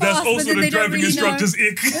to be That's fast, but also then the they don't driving really know. instructor's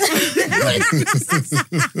ick.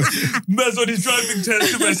 Man's on his driving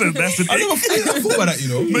test. Man said, that's an I ick. never thought about that, you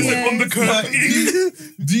know. Man said, on the curb, Like, ick.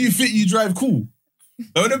 do you think you drive cool?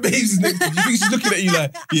 Like, when the babes is next to you, do you think she's looking at you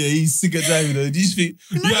like, yeah, he's sick at driving? Or do you think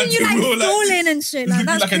Imagine you like falling and shit. Like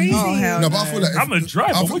that's like a- crazy. Oh, hell No, but I feel like... I'm a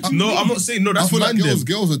driver. What you No, I'm not saying no. I That's feel like random.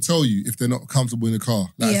 girls will tell you if they're not comfortable in the car.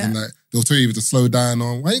 Like, Yeah. as in, like they'll tell you if to slow down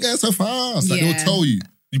or why you going so fast? Like Yeah. they'll tell you.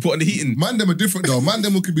 You put on the heating. Man, them are different though. Man,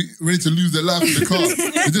 them could be ready to lose their life in the car.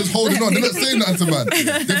 They're just holding on. They're not saying nothing to man. They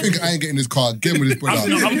think I ain't getting this car again with this brother.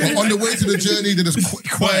 But on the way to the journey, they're just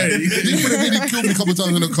quiet. You would have nearly killed me a couple of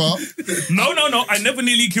times in the car. No. I never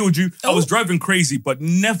nearly killed you. I was driving crazy, but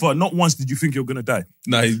never, not once did you think you're going to die.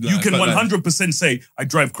 Nah, You can 100% say, I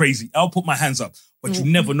drive crazy. I'll put my hands up. But you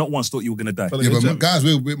never, not once, thought you were going to die. Yeah, but guys,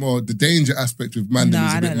 we're a bit more, the danger aspect with man them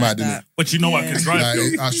is a bit mad, isn't it? But you know I can drive.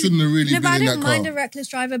 Like, I shouldn't have really No, but I been in don't that mind car. a reckless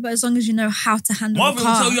driver, but as long as you know how to handle Marvin a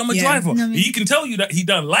will car. tell you I'm a Yeah. driver. You know what I mean? He can tell you that he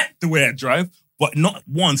don't like the way I drive, but not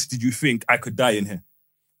once did you think I could die in here.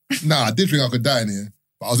 Nah, I did think I could die in here.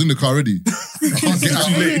 But I was in the car already. I can't get out.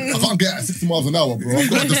 I can't get out at 60 miles an hour, bro. I've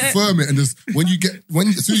got to just firm it and just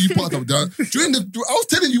as soon as you parked up down. I was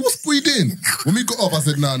telling you what's squeezed in. When we got off, I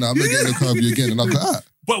said, nah, I'm not getting in the car with you again, and I got out.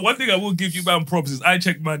 But one thing I will give you man props is I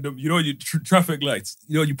check man them, you know, your traffic lights.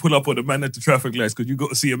 You know, you pull up on the man at the traffic lights because you got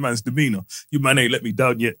to see a man's demeanor. You man ain't let me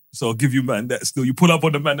down yet. So I'll give you man that still. You pull up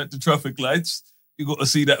on the man at the traffic lights. You got to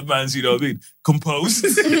see that man's, you know what I mean, composed.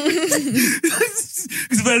 This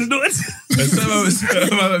man's not.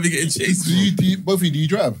 I might be getting chased. Both of you, do you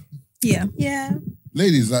drive? Yeah.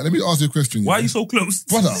 Ladies, like, let me ask you a question. Why are you so close?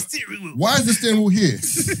 Brother, to the steering wheel? why is the steering wheel here?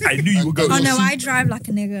 I knew you were going Oh to no, I drive like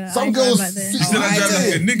a nigga. Some I drive girls like this. sit She said I drive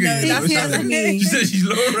like a nigga. No, you know? that's not me. She said she's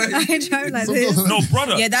low, right? I drive like Some this. girls- No,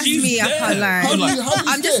 brother. Yeah, that's she's me. I there. can't lie. How do you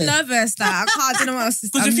I'm just stare? nervous. Like I can't. I don't know what else to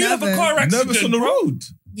say. Because if you have a car accident, Nervous on the road.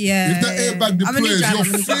 Yeah. If that airbag I'm a new deploys, driver, you're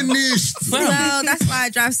I'm a new driver. finished. Well, that's why I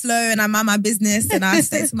drive slow and I mind my business and I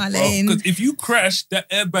stay to my lane. Because if you crash, that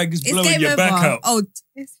airbag is It's blowing game your over. back out. Oh,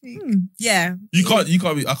 yeah. You can't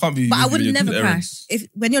be. I can't be. But I using would your never good crash. errands. If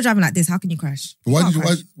when you're driving like this, how can you crash? Why Can't did you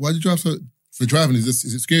crash. why did you drive so for driving? Is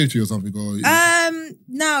it scary to you or something? Or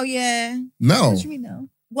No, yeah. no. What do you mean no?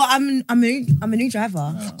 Well, I'm a new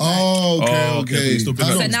driver. Oh, okay, Oh, okay, but okay. you still been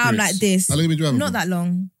How like So long, that. now I'm like this. how long have you been driving? Not for? that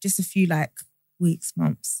long, just a few like weeks,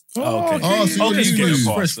 months. Oh, okay. Oh, so Okay, you're you get fresh,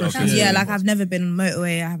 your fresh, pass. fresh, Okay. Yeah, like I've never been on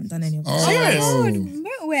motorway. I haven't done any of that.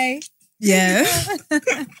 Oh, Motorway. Yeah.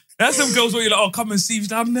 That's some girls where you're like, oh, come and see.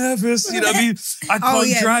 I'm nervous. You know what I mean? I can't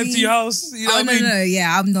yeah, drive me. to your house. You know Oh what I mean? no,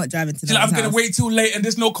 yeah, I'm not driving to She's like, I'm going to wait till late and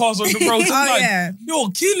there's no cars on the road. I'm like, yeah.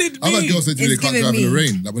 you're killing me. I've had girls say to me they It's can't giving drive in the me-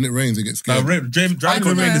 rain. Like when it rains, they get Nah, scared. driving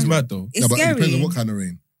in the rain is mad though. It's Yeah, but it scary. depends on what kind of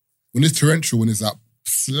rain. When it's torrential, when it's like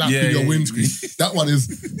slapping Yeah, your yeah, windscreen, that one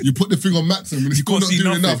is you put the thing on maximum and it's still can't not see doing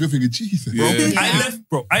nothing. enough. You're thinking, Jesus. Bro,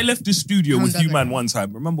 Yeah. I left the studio Haven't with done you, man, that. one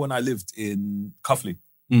time. Remember when I lived in Cuffley,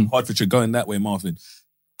 Mm. Hertfordshire, going that way, Marvin?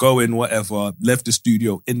 Going, whatever, left the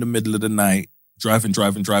studio in the middle of the night, driving,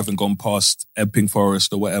 gone past Epping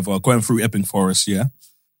Forest or whatever, going through Epping Forest, yeah?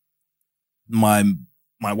 My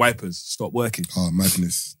wipers stopped working. Oh,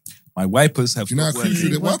 madness. My wipers have Do you know how stopped crucial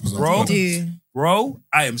working. the wipers are? Bro. Do. Bro,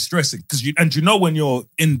 I am stressing. Because you know when you're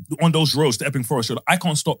on those roads to Epping Forest, you're like, I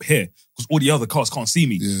can't stop here because all the other cars can't see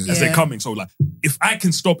me Yeah. as they're Yeah. coming. So like, if I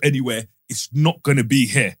can stop anywhere, it's not going to be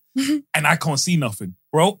here. And I can't see nothing.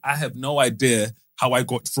 Bro, I have no idea how I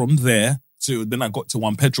got from there to, then I got to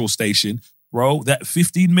one petrol station. Bro, that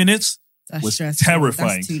 15 minutes That's was stressful.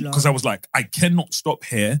 terrifying. That's too long. Because I was like, I cannot stop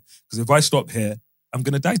here. Because if I stop here, I'm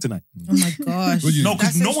going to die tonight. Oh my gosh. Would you- No,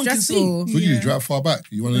 because That's so no one can see. stressful. Would you Yeah. drive far back?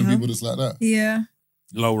 You one of them Uh-huh. people that's like that? Yeah.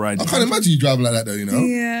 Low riding. I can't imagine you driving like that though, you know?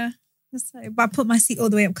 Yeah. That's like, but I put my seat all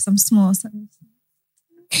the way up because I'm small. So.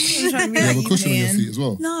 You have a cushion on your seat as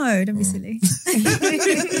well. No, don't be silly.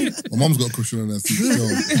 My mum's got a cushion on her seat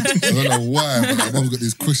still. I don't know why, but my mum's got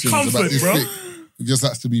these cushions Comfort, about this bro. thick. It just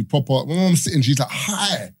has to be proper. My mum's sitting, she's like,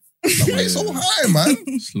 high. Like, why it's so high, man?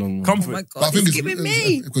 It's long. Oh Comfort. my But I god, think it's giving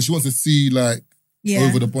me. because she wants to see like Yeah.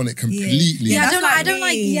 over the bonnet completely. Yeah, I That's don't. like I don't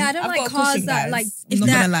like. me. Yeah, I don't I've like got a cars cushion, that guys. like. I'm not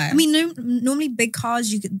gonna lie. I mean, normally big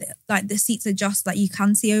cars you could like the seats are just like you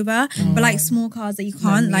can see over, but like small cars that you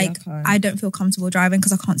can't. me, I Like can't. I don't feel comfortable driving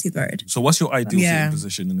because I can't see the road. So what's your ideal Yeah. sitting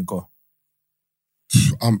position in the car?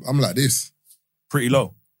 I'm like this. Pretty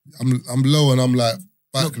low. I'm low and I'm like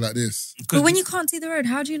back like this. But when you can't see the road,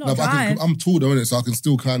 how do you not No, but drive? I'm tall though, innit? So I can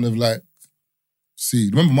still kind of like see.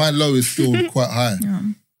 Remember, my low is still quite high.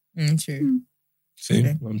 Yeah. True. See,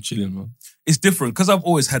 I'm chilling, man. It's different because I've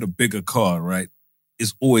always had a bigger car, right?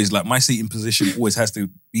 It's always like my seating position always has to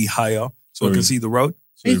be higher so I can Sorry. see the road.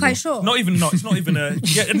 Are you quite short? It's not even a,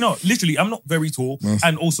 yeah, no, literally, I'm not very tall. Nice.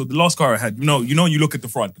 And also the last car I had, you know, you look at the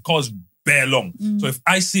front, the car's bare long. So if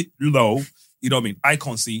I sit low, you know what I mean? I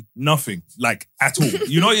can't see nothing, like at all.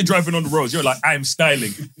 You know, you're driving on the roads, you're like, I'm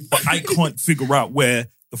styling, but I can't figure out where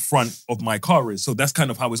the front of my car is. So that's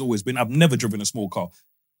kind of how it's always been. I've never driven a small car,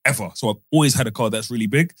 ever. So I've always had a car that's really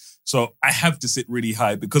big. So I have to sit really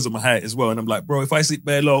high because of my height as well. And I'm like, bro, if I sit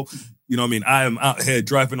bare low, you know what I mean? I am out here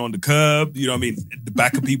driving on the curb, you know what I mean? At the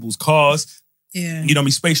back of people's cars. Yeah. You know what I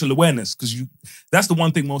mean? Spatial awareness. Because that's the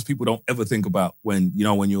one thing most people don't ever think about when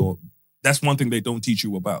you're, that's one thing they don't teach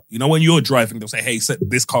you about. You know, when you're driving, they'll say, hey, set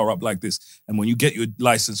this car up like this. And when you get your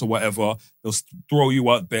license or whatever, they'll throw you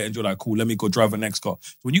out there and you're like, cool, let me go drive the next car.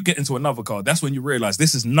 So when you get into another car, that's when you realize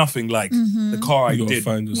this is nothing like the car I You gotta did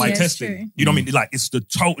find yourself. my Yeah, it's testing. true. You know what I mean? Like, it's the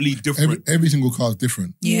totally different. Every single car is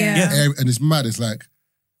different. Yeah. And it's mad. It's like,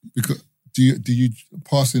 because do you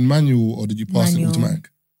pass in manual or did you pass in Manual. automatic?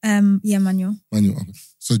 Yeah, manual. Manual. Okay.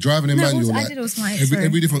 So driving in No, manual, I like did automatic.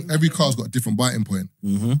 sorry. every car's got a different biting point.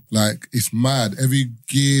 Mm-hmm. Like it's mad. Every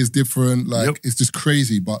gear is different. Like Yep. it's just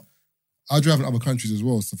crazy. But I drive in other countries as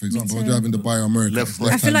well. So for example, I too. drive in Dubai or America. Left, it's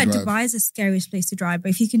right. I feel like left-hand drive. Dubai is the scariest place to drive, but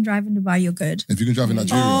if you can drive in Dubai, you're good. If you can drive in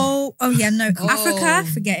Nigeria, Oh yeah, no, Oh, Africa,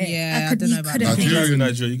 forget it. yeah, I don't know You about couldn't that. pay Nigeria. me.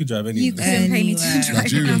 Nigeria, you could drive anywhere. You couldn't pay me to Anywhere. drive in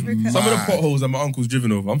Nigeria's Africa. mad. Some of the potholes that my uncle's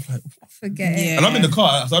driven over, I'm like, Forget it. Yeah. and I'm in the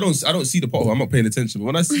car, so I don't see the pothole. I'm not paying attention. But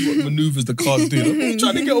when I see what maneuvers the car's doing, I'm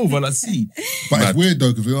trying to get over and I see. but Mad. it's weird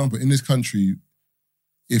though, because for example, in this country,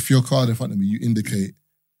 if your car in front of me, you indicate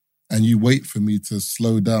and you wait for me to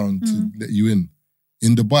slow down to let you in.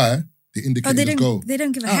 In Dubai, they indicate Oh, they just don't. go. They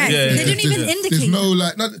don't give a Oh, heck. yeah, they yeah, don't even there's indicate. There's no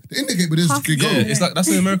like, no, they indicate, but they just Half- go. Yeah, it's like that's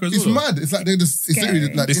in America as It's well. mad. It's like they just, it's Scary.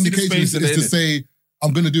 literally like They the see the indication space is and to they're in say,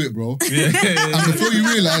 I'm going to do it, bro. And before you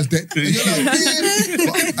realise that, you're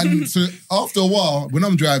like, and so after a while, when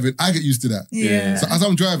I'm driving, I get used to that. Yeah. So as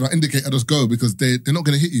I'm driving, I indicate, I just go because they're not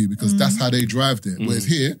going to hit you because that's how they drive there. Whereas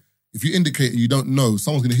here, if you indicate and you don't know,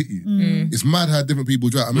 someone's going to hit you. It's mad how different people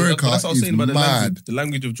drive. America that's what I was is saying about mad. the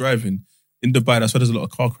language of driving. In Dubai, that's why there's a lot of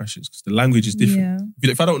car crashes because the language is different.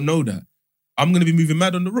 If I don't know that, I'm going to be moving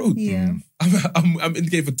mad on the road. Yeah. I'm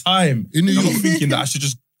indicating for time. In New I'm York, not thinking that I should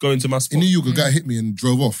just go into my spot. In New York, a guy hit me and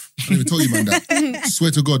drove off. I didn't even tell you, man, that. Swear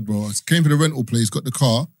to God, bro. I came to the rental place, got the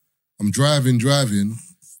car. I'm driving.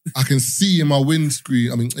 I can see in my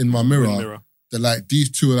windscreen, in my mirror, that like these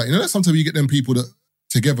two are like, you know, that sometimes you get them people that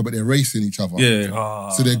together, but they're racing each other. Yeah.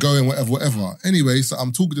 So they're going whatever. Anyway, so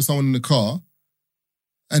I'm talking to someone in the car.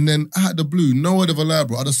 And then out of the blue, no word of a lie,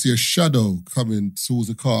 bro. I just see a shadow coming towards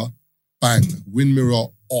the car. Bang. Wind mirror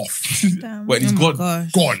off. Wait, he's gone.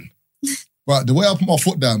 Gone. Right, the way I put my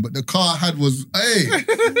foot down, but the car I had was, hey,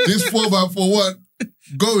 this 4x4 what?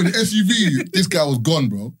 Going SUV. This guy was gone,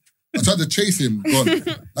 bro. I tried to chase him, gone.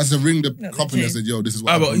 I said, ring the company. I said, yo, this is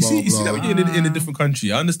what happened. You see that when you're in a different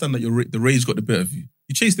country, I understand that the rage got the better of you.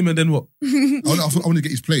 You chased him and then what? I want to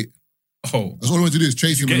get his plate. Oh. That's all I wanted to do is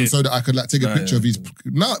chase him so that I could like take a picture of his...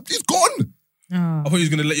 Nah, he's gone. Oh. I thought he was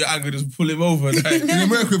going to let your anger just pull him over. Like. In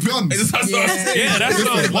America, guns. That's what I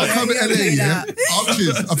was One time in LA, yeah, I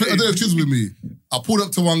don't know if Chiz with me. I pulled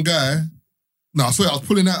up to one guy. No, I swear, I was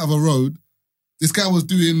pulling out of a road. This guy was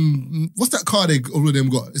doing... What's that car all of them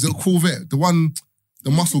got? Is it a Corvette?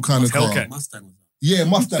 The muscle kind of car. Mustang. Yeah,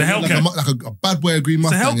 Mustang. It's a Hellcat. Like a bad boy green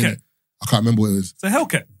Mustang. It's a Hellcat. I can't remember what it was. It's a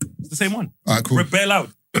Hellcat. It's the same one. All right, cool. Rebel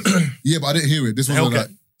loud. Yeah, but I didn't hear it. This was Hellcat. like...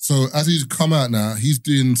 So as he's come out now, he's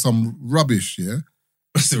doing some rubbish, yeah?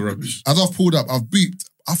 That's the rubbish. As I've pulled up, I've beeped.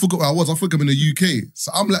 I forgot where I was. I think I'm in the UK.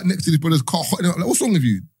 So I'm like next to this brother's car. I'm like, what's wrong with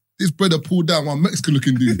you? This brother pulled down one Mexican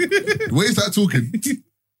looking dude. The way he started talking.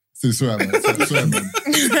 So sorry, man. Sorry, man.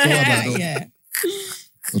 Yeah.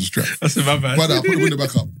 I was distracted. That's my bad. Brother, I put the window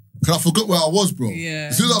back up. Because I forgot where I was, bro. Yeah.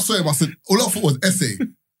 As soon as I saw him, I said, all I thought was essay.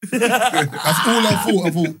 That's all I thought. I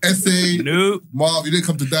thought essay. No. Marv, you didn't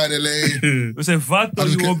come to die in LA. I said, Vato,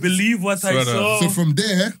 you won't believe what I saw. So from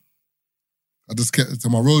there, I just kept to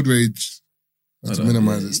my road rage. I had to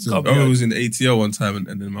minimize it still. I was in the ATL one time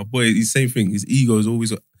and then my boy, he's same thing. His ego is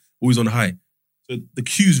always on high. So the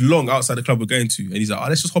queue's long outside the club we're going to. And he's like,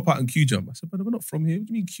 let's just hop out and queue jump. I said, but we're not from here. What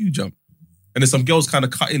do you mean queue jump? And then some girls kind of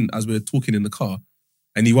cut in as we were talking in the car.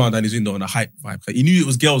 And he wound down his window on a hype vibe. He knew it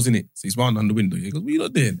was girls in it. So he's wound down the window. He goes, what are you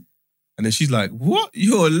not doing? And then she's like, what?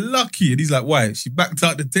 You're lucky. And he's like, why? She backed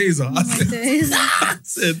out the taser. I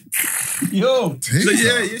said, yo. She's like,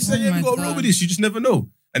 yeah. She's like, yeah, you got wrong with this. You just never know.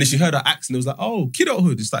 And then she heard her accent. It was like, oh,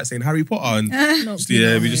 kidulthood. They started saying Harry Potter. And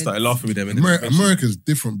we just started laughing with them. And America's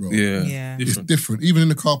different, bro. Yeah. It's different. Even in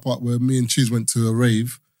the car park where me and Chiz went to a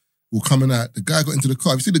rave, we were coming out. The guy got into the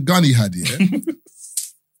car. You see the gun he had, yeah?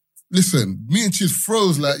 Listen, me and Chiz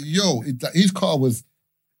froze like, yo, his car was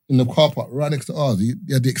in the car park right next to ours. He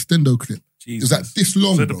had the extendo clip. Jesus. It was like this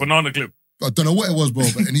long, So bro. the banana clip. I don't know what it was, bro.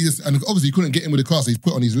 But and obviously he couldn't get in with the car, so he's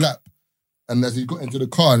put it on his lap. And as he got into the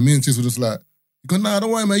car, and me and Chiz were just like, he go, nah, don't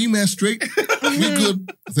worry, man. You man straight. We good.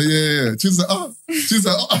 I say, yeah. Chiz like, Chiz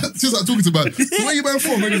like talking to man. So where you man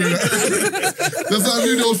from? Anyway, that's how I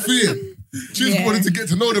knew there was fear. Chiz wanted to get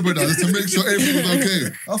to know the brother just to make sure everything was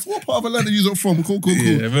okay. I said, what part of Atlanta you from? Cool.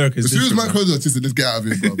 Yeah, America's as soon as man different, closed, Chiz said, let's get out of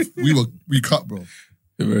here, bro. We cut, bro.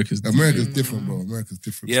 America's different, bro. America's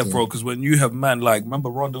different. Yeah, bro, because when you have man like, remember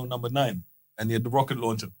Rondo number 9 and he had the rocket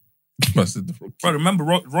launcher? Bro, remember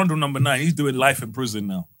Rondo number 9, he's doing life in prison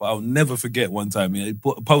now. But I'll never forget one time, he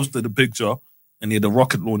posted a picture and he had a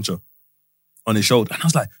rocket launcher on his shoulder. And I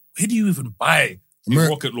was like, where do you even buy a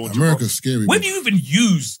rocket launcher, America's scary. Where do you even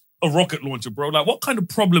use a rocket launcher, bro? Like, what kind of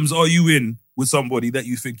problems are you in with somebody that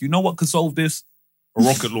you think, you know what could solve this? A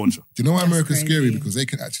rocket launcher. Do you know why America's scary? Because they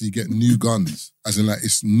can actually get new guns. As in, like,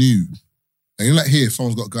 it's new. And you know, like here, if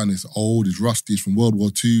someone's got a gun, it's old, it's rusty, it's from World War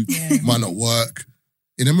II, might not work.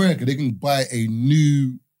 In America, they can buy a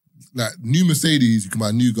new Mercedes, you can buy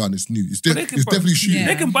a new gun, it's new. It's definitely shooting.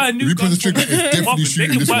 They can buy a new you gun. press the trigger, it's definitely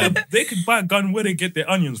shooting. They can buy a gun where they get their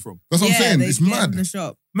onions from. That's what I'm saying. It's mad. The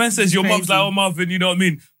shop. Man says your mum's like, oh, Marvin, you know what I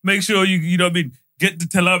mean? Make sure you know what I mean? Get the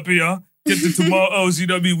tilapia, get the tomatoes, you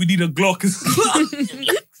know what I mean? We need a Glock.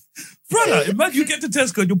 Brother, imagine you get to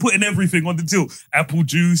Tesco and you're putting everything on the till. Apple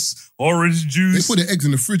juice, orange juice. They put their eggs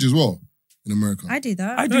in the fridge as well in America. I do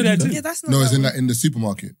that. I do that too. Yeah, that's not No, it's in the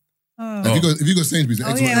supermarket. Oh. Like, if you go Sainsbury's, the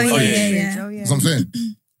eggs are yeah. That's what I'm saying.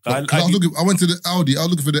 I went to the Aldi, I was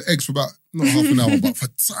looking for the eggs for about, not half an hour, but for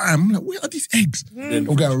time. I'm like, where are these eggs? I'm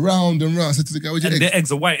going round and round. I said to the guy, where's your eggs? The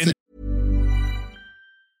eggs are white, innit?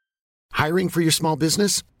 Hiring for your small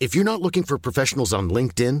business? If you're not looking for professionals on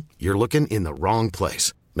LinkedIn, you're looking in the wrong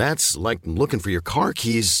place. That's like looking for your car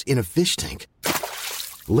keys in a fish tank.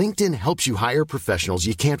 LinkedIn helps you hire professionals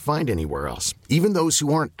you can't find anywhere else, even those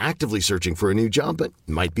who aren't actively searching for a new job but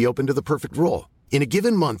might be open to the perfect role. In a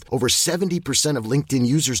given month, over 70% of LinkedIn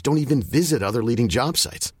users don't even visit other leading job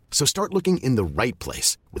sites. So start looking in the right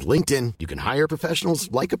place. With LinkedIn, you can hire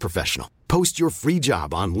professionals like a professional. Post your free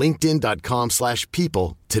job on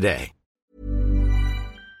linkedin.com/people today.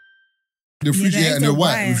 The refrigerator and the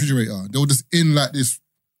white wire. refrigerator, they were just in like this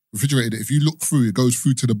refrigerator that if you look through, it goes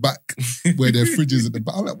through to the back where their fridge is at the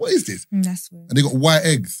back. I'm like, what is this? That's weird. And they got white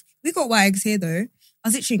eggs. We got white eggs here though. I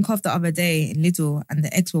was literally in Cov the other day in Lidl and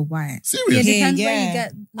the eggs were white. Serious? Yeah, it depends where Yeah. you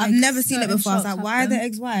get. Like, I've never seen it certain before. I was shops like, have why are the them.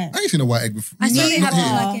 eggs white? I ain't seen a white egg before. I see Like, it not happen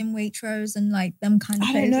here. like in Waitrose and like them kind of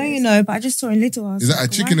I places. don't know, but I just saw in Lidl. I was Is that a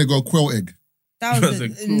like, chicken why? egg or quail egg? That was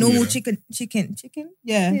That's a a cool, normal yeah. chicken.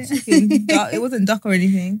 Yeah, Yeah. chicken. It wasn't duck or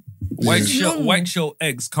anything. Yeah. White shell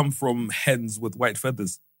eggs come from hens with white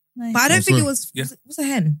feathers. Nice. But I don't Oh, think sorry. it was. Yeah. What's a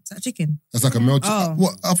hen? Is that a chicken? That's like a male. Oh.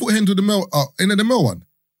 What? I thought hens with the male. Ain't it the male one?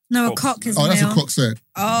 No, a Cocks. cock is Oh, that's male. a cock's egg.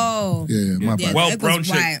 Oh. Yeah, my Yeah. bad. While the egg brown was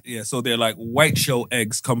shell, white. yeah, so they're like white shell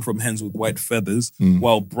eggs come from hens with white feathers, Mm.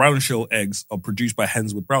 while brown shell eggs are produced by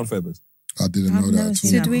hens with brown feathers. I didn't I've know never that at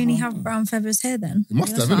seen all. So do we only before. have brown feathers here then? It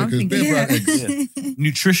must That's have, what innit? I'm Because bare brown eggs. Yeah.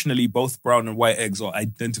 Nutritionally, both brown and white eggs are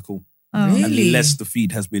identical, Oh. Really? unless the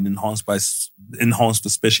feed has been enhanced for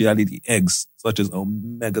specialty eggs such as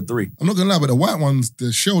omega-3. I'm not gonna lie, but the white ones,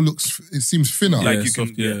 the shell looks. It seems thinner. Like Yeah, you can,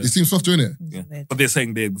 soft, yeah. It seems softer, innit? yeah. But they're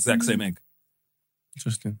saying the exact same egg.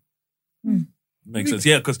 Interesting. Makes sense.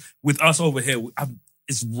 Yeah, because with us over here,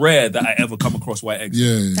 it's rare that I ever come across white eggs. Yeah.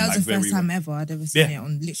 That was Like, the very first time ever I'd ever seen Yeah. it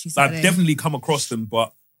on literally I've Saturday. definitely come across them,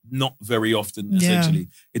 but not very often, Yeah. essentially.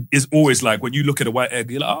 It is always like when you look at a white egg,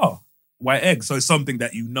 you're like, oh, white egg. So it's something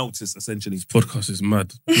that you notice, essentially. Podcast is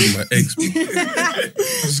mad. My eggs. bro. I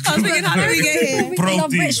was thinking, how did we get here? We love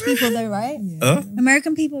Protein. British people though, right? Huh?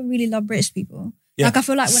 American people really love British people. Yeah. Like I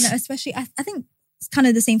feel like when, especially, I think it's kind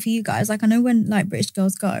of the same for you guys. Like I know when like British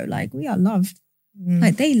girls go, like we are loved.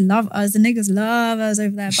 Like they love us. The niggas love us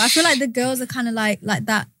over there. But I feel like the girls are kind of like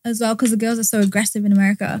that as well because the girls are so aggressive in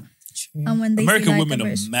America. True. And when they American see, like, women the are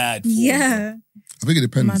British, mad. For it, yeah. I think it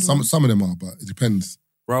depends. Mad one. Some of them are, but it depends.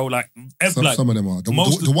 bro. Like, Some of them are.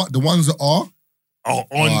 most The ones that are,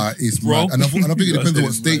 on, it's bro. mad. And I think it depends on what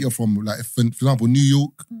It's state mad. you're from. Like, for example, New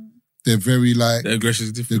York, they're very like, The aggression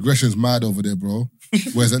is the different. aggression's mad over there, bro.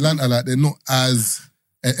 Whereas Atlanta, like, they're not as.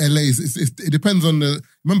 LA, it depends on the.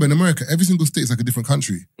 Remember, in America, every single state is like a different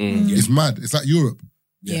country. It's mad. It's like Europe.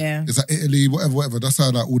 Yeah. It's like Italy, whatever. That's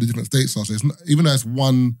how like all the different states are. So it's not, even though it's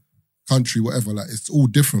one country, whatever, like it's all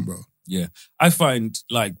different, bro. Yeah. I find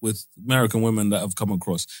like with American women that I've come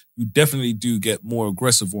across, you definitely do get more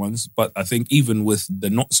aggressive ones. But I think even with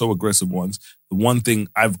the not so aggressive ones, the one thing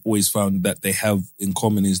I've always found that they have in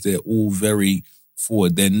common is they're all very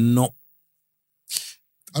forward. They're not.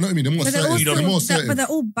 I know what I mean. They're more But they're assertive. all They're more still, assertive. but they're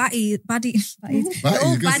all baddies. Right, They're all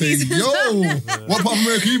he's gonna say, baddies. yo, what part of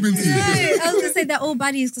America you been to? No, I was gonna say they're all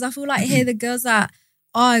baddies because I feel like here the girls that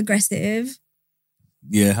are aggressive.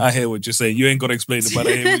 Yeah, I hear what you're saying. You ain't got to explain it, but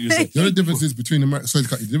I hear what you're saying. The only difference is between America. Sorry, to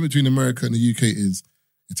cut you. The difference between America and the UK is,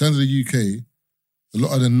 in terms of the UK, a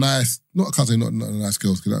lot of the nice, I can't say not the nice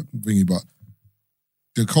girls because that bring you, but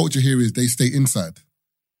the culture here is they stay inside.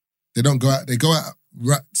 They don't go out. They go out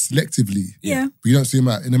selectively. Yeah. But you don't see them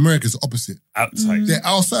out. In America, it's the opposite. Outside. They're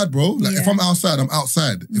outside, bro. Like if Yeah. I'm outside, I'm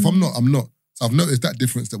outside. If I'm not, I'm not. So I've noticed that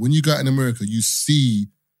difference that when you go out in America, you see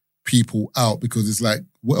people out because it's like,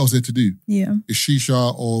 what else is there to do? Yeah. It's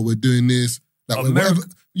shisha or we're doing this. Like America- whatever.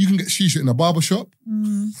 You can get shisha in a barber shop.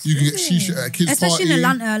 You can get shisha at a kid's Especially party. in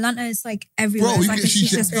Atlanta. Atlanta is like everywhere. Bro, It's you like can a get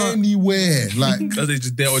shisha shisha spot. anywhere. Like Because they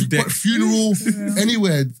just there on deck. funeral,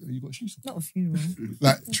 anywhere. You got shisha. Not a funeral.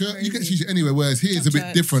 Like church, you get shisha anywhere. Whereas here it's a bit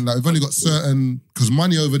Church. different. Like we've only got certain because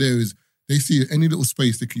money over there is they see any little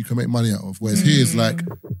space that you can make money out of. Whereas here it's like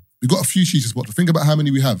we've got a few shisha spots. Think about how many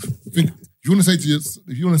we have. Think if you want to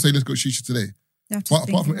say let's go shisha today. You have to Apart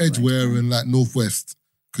think from about it. Edgware and like Northwest,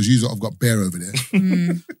 because you lot have got bear over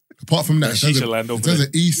there. Apart from that, in terms Shisha land of, over in terms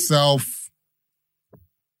of East, South,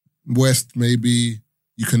 West, maybe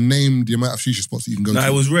you can name the amount of shisha spots that you can go Nah,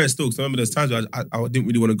 to. it was rare still. Because I remember there's times where I didn't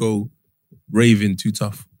really want to go raving too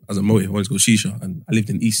tough as a motive. I wanted to go shisha, and I lived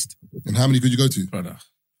in East. And how many could you go to? Brother.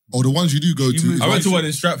 Or the ones you do go to. is I went like- to one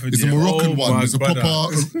in Stratford. It's a yeah. Moroccan Oh one. my It's a brother.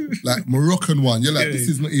 proper, like Moroccan one. You're like, Yeah. this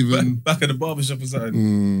is not even. Back at the barbershop or something.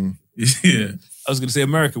 Mm. Yeah. I was going to say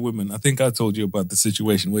American women. I think I told you about the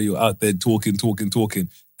situation where you're out there talking,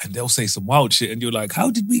 and they'll say some wild shit, and you're like, how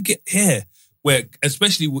did we get here? Where,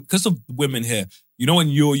 especially because of women here, you know when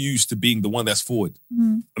you're used to being the one that's forward,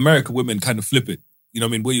 American women kind of flip it. You know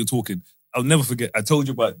what I mean? Where you're talking. I'll never forget. I told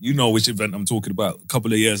you about, you know which event I'm talking about, a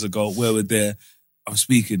couple of years ago where we're there. I'm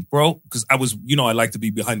speaking, bro, because I was, you know, I like to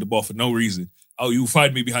be behind the bar for no reason. Oh, you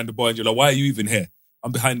find me behind the bar and you're like, why are you even here?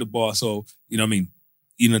 I'm behind the bar. So, you know what I mean?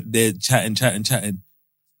 You know, they're chatting.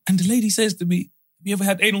 And the lady says to me, have you ever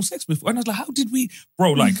had anal sex before? And I was like, how did we?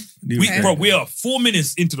 Bro, like, we are 4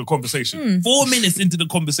 minutes into the conversation. 4 minutes into the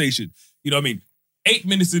conversation. You know what I mean? 8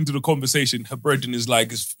 minutes into the conversation, her burden is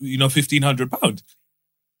like, you know, £1,500.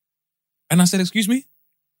 And I said, excuse me?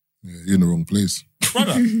 Yeah, you're in the wrong place.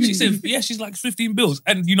 Brother, she said, yeah, she's like 15 bills.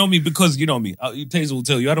 And you know me, because you know me, Taser will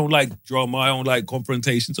tell you, I don't like drama, I don't like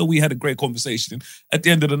confrontation. So we had a great conversation at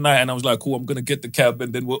the end of the night, and I was like, cool, I'm going to get the cab,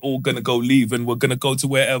 and then we're all going to go leave, and we're going to go to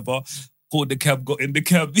wherever. Called the cab, got in the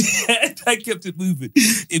cab. I kept it moving.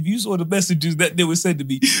 If you saw the messages that they were sending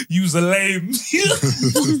me, you's a lame.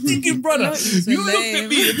 I was thinking, brother, you looked at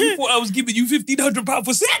me and you thought I was giving you £1,500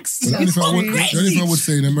 for sex. The only thing I would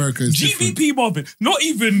say in America is GBP, Marvin, not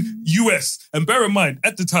even US. And bear in mind,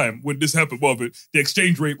 at the time when this happened, Marvin, the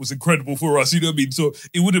exchange rate was incredible for us. You know what I mean? So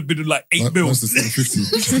it would have been like 8 bills.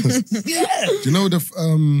 Yeah. Do you know what I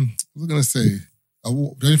was going to say? The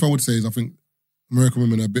only thing I would say is I think American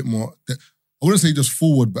women are a bit more, I wouldn't say just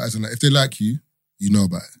forward, but as in like, if they like you, you know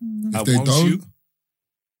about it. If they don't,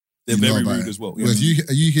 they're very rude as well. Yeah. Whereas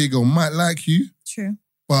a UK girl might like you, True,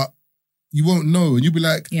 but you won't know. And you'll be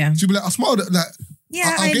like, she'll be like, I smiled at that.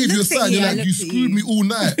 Yeah, I gave you a sign. You're like, you screwed me all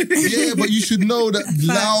night. Yeah, but you should know that.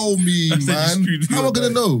 Allow me, man. How am I going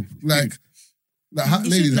to know? Like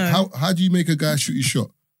ladies, how do you make a guy shoot your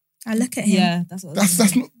shot? I look at him. Yeah, that's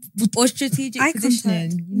not... Or strategic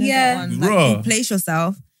positioning. You know that one. Like, you place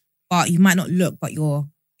yourself, but you might not look, but you're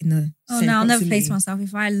in the same I'll never proximity. place myself.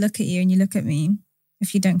 If I look at you and you look at me,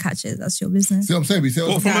 if you don't catch it, that's your business. See what I'm saying?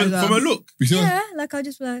 From a look? Yeah, like I'll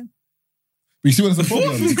just be like... But you see what that's a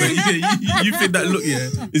problem? you think that look,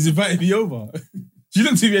 is inviting me over? She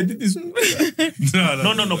looked at me and did this. No.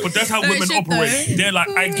 But that's how women operate. Though. They're like,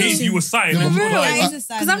 I gave you a sign.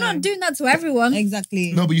 Because I'm not doing that to everyone.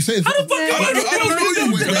 Exactly. No, but you say it's... How the fuck? I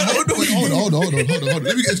don't know you. Hold on.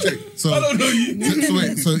 Let me get it straight. So, I don't know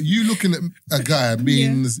you. So you looking at a guy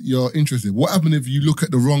means you're interested. What happens if you look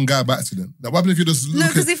at the wrong guy by accident? Like, what happens if you just look No,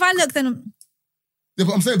 because if I look, then... Yeah,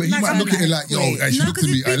 but I'm saying, but you might look at it like, yo, she looked at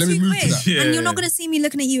me. Let me move to that. Yeah. And you're not going to see me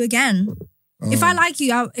looking at you again. If I like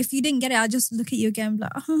you, if you didn't get it, I'll just look at you again and be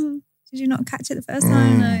like, oh, did you not catch it the first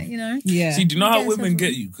time? Like, you know? Yeah. See, do you know how women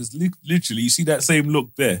get you? Because literally, you see that same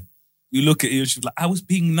look there. You look at you and she's like, I was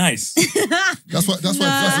being nice. That's why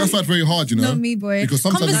it's very hard, you know? Not me, boy. Because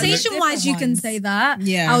sometimes conversation-wise, you can say that.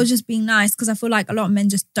 Yeah. I was just being nice because I feel like a lot of men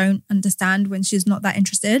just don't understand when she's not that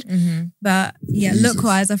interested. Mm-hmm. But yeah,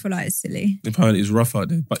 look-wise, I feel like it's silly. Apparently, it's rough out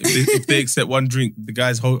there. But if they accept one drink, the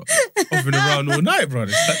guy's hovering around all night, bro.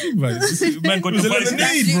 Man got the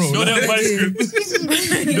lemonade, bro. No, that ice cream.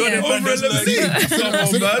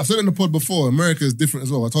 I've said it in the pod before, America is different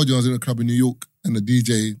as well. I told you I was in a club in New York and the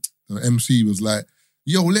DJ... The MC was like,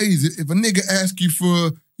 yo, ladies, if a nigga asks you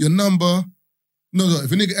for your number, if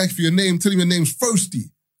a nigga asks for your name, tell him your name's Firsty.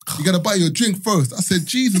 You gotta buy your drink first. I said,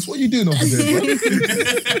 Jesus, what are you doing over there, bro?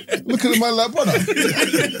 Look at the man like, brother.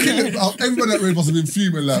 Everybody that really must have been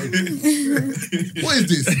fuming like, what is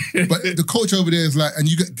this? But the culture over there is like, and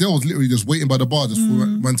you get girls literally just waiting by the bar just for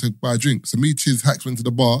man to buy a drink. So me, Chiz, Hacks went to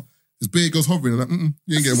the bar. This beer goes hovering. I'm like,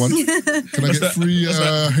 you ain't getting one. Can I get free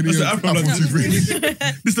apple juice?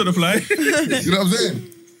 This don't apply. You know what I'm saying?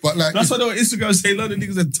 But like, that's why on Instagram say London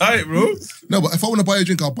niggas are tight, bro. No, but if I want to buy a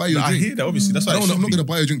drink, I'll buy you a drink. I hear that, obviously. That's why I'm not going to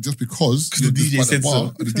buy a drink just because the DJ said so.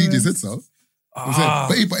 The DJ said so.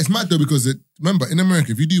 But it's mad though because remember, in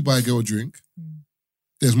America, if you do buy a girl a drink,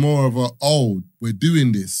 there's more of we're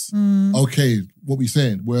doing this. Okay, what we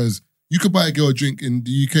saying? Whereas you could buy a girl a drink in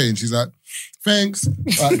the UK and she's like, thanks.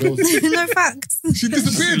 No facts. She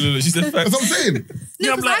disappeared. She said facts. That's what I'm saying.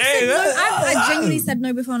 No, because I genuinely said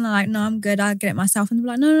no before and I'm like, no, I'm good. I'll get it myself. And they're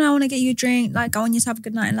like, no, I want to get you a drink. Like, I want you to have a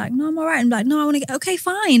good night. And like, no, I'm all right. And like, no, I want to get, okay,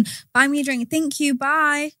 fine. Buy me a drink. Thank you.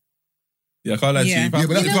 Bye. Yeah, I can't lie to you. Yeah, but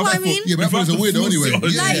that's, you know what I mean? Yeah, but that's a weirdo anyway.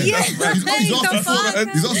 He's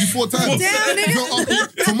asked you 4 times.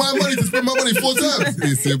 For my money to spend my money 4 times.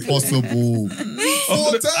 It's impossible.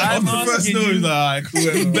 4 times. I'm the first no, he's like,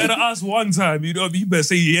 you better ask one time. You know, you better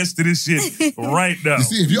say yes to this shit right now. You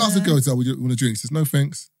see, if you ask a girl, would you want a drink? She says, no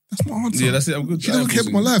thanks. That's my answer. Yeah, that's it. I'm good. She never cared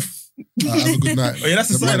about my life. Have a good night. Oh, yeah, that's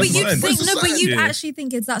a sign. But you actually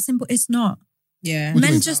think it's that simple. It's not. Yeah.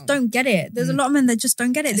 Men just don't get it. There's a lot of men that just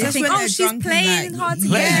don't get it. They think, she's playing hard to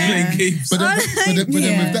get. But then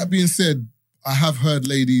with that being said, I have heard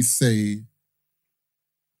ladies say,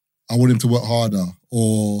 I want him to work harder,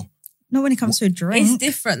 or not when it comes to a drink. It's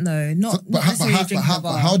different though. Not necessarily drinking a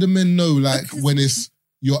bar. how do men know like when it's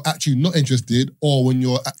you're actually not interested, or when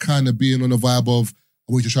you're kind of being on a vibe of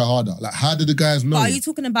I want you to try harder? Like, how do the guys know? But are you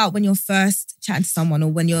talking about when you're first chatting to someone,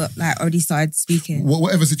 or when you're like already started speaking?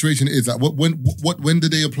 Whatever situation it is, like when do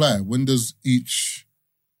they apply? When does each?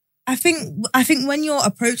 I think when you're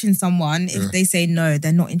approaching someone, if they say no,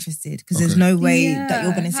 they're not interested, because there's no way that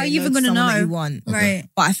you're going to say no to someone that you want. Right.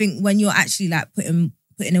 But I think when you're actually like putting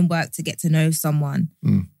in work to get to know someone,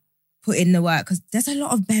 put in the work, because there's a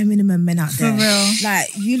lot of bare minimum men out there. For real. Like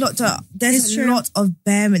there's a lot of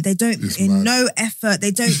bare minimum. They don't put in no effort.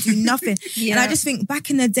 They don't do nothing. And I just think back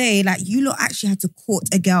in the day, like you lot actually had to court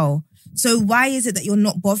a girl. So why is it that you're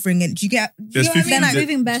not bothering it? Do you get? There's You know what I mean? 15 Like,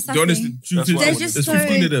 moving bare To be honest, There's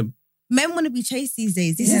 15 of them. men want to be chased these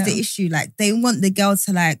days. This is the issue. Like they want the girl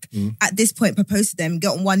to like at this point propose to them, get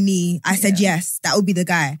on one knee. I said yes, that would be the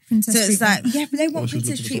guy. Princess so it's treatment. like but they want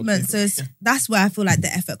princess treatment. So that's where I feel like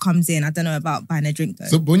the effort comes in. I don't know about buying a drink though.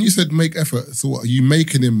 So when you said make effort, so what, are you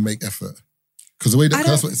making him make effort? Because the way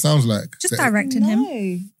that's what it sounds like. Just directing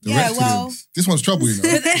him. Yeah, well, him. This one's trouble, you know.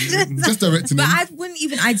 Just directing but him. I wouldn't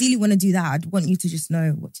even ideally want to do that. I'd want you to just know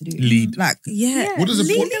what to do. Lead. Like What does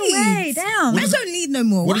lead the way down. I don't need no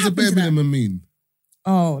more. What does a happened bare to that? minimum mean?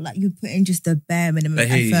 Oh, like you put in just the bare minimum Like,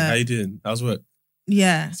 hey, effort. how you doing? How's work?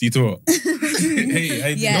 Yeah. See you tomorrow. Hey, how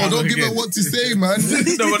you doing? Yeah. No, How's don't work give her again? what to say, man.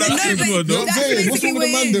 No, but that's No, good but one, You know though. what I'm that's saying? What's wrong with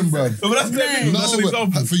the man then, bruv? No, but that's clever. That's an No,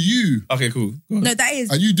 example. but for you. Okay, cool. Go on. No, that is.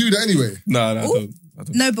 And you do that anyway. No, I Ooh.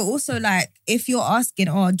 don't. No, but also like if you're asking,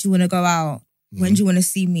 oh, do you want to go out? When do you want to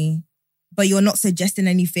see me? But you're not suggesting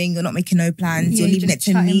anything. You're not making no plans. You're leaving it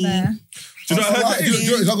to me. Do you know what I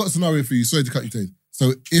heard? I've got a scenario for you. Sorry to cut you, Tate.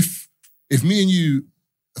 So if me and you,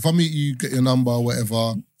 if I meet you, get your number,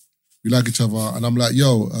 whatever, we like each other, and I'm like,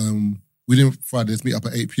 yo, we didn't Friday, let's meet up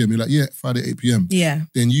at 8 p.m. You're like, yeah, Friday 8 p.m. Yeah.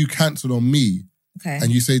 Then you cancel on me, Okay. and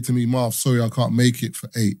you say to me, Marv, sorry, I can't make it for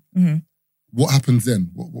 8. What happens then?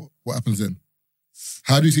 What happens then?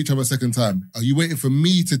 How do you see each other a second time? Are you waiting for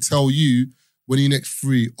me to tell you when you're next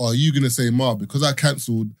free, or are you going to say, Marv, because I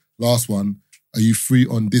cancelled last one, are you free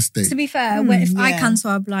on this day? To be fair, if I cancel,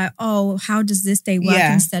 I'll be like, oh, how does this day work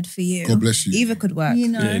instead for you? God bless you. Either could work. You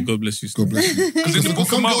know? Yeah, God bless you. God bless you. Because in the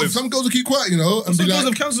book of Motive, Some girls will keep quiet, you know, and some be girls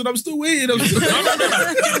like, have cancelled. I'm still waiting. I'm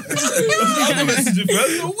messaging you. I'm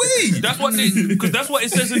still waiting. That's what because that's what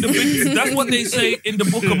it says in the big, that's what they say in the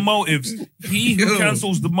book of motives. He who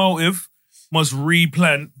cancels the motive must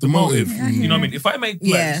replan the motive. You know what I mean? If I make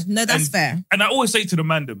plans, Yeah. No, that's fair. And I always say to the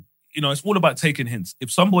mandem, you know, it's all about taking hints. If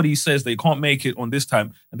somebody says they can't make it on this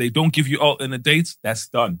time and they don't give you out in a date, that's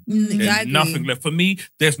done. There's Exactly. nothing left. For me,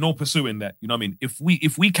 there's no pursuing that. You know what I mean?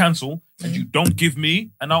 If we cancel and you don't give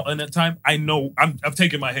me an out in a time, I know I've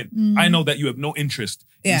taken my hint. I know that you have no interest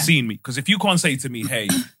in seeing me. Because if you can't say to me, hey,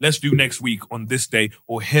 let's do next week on this day,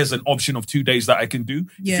 or here's an option of 2 days that I can do,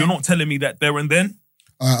 if you're not telling me that there and then,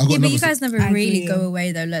 I got Yeah, but another you guys never I really agree. go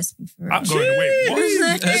away though, let's be for real. I'm going away. What?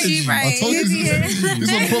 I told you this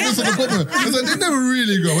is a problem. It's like, they never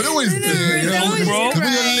really go. They always do. Bro. Because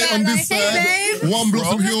when you're late on this side, one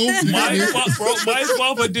blossom hill. You get me? My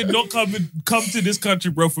father did not come to this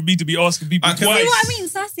country, bro, for me to be asking people I can- twice. You know what I mean,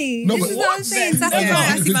 sassy. No, This but is what I'm saying. Sassy Okay.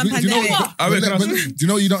 man. Sassy man Do you know pandemic. what? Do you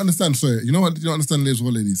know what you don't understand? Sorry, you know what you don't understand, ladies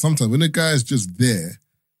or ladies? Sometimes when a guy's just there,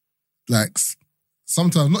 like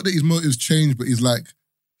sometimes not that his motives change, but he's like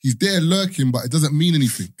he's there lurking, but it doesn't mean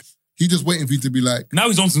anything. He's just waiting for you to be like, Now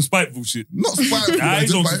he's on some spiteful shit. not spiteful, Nah,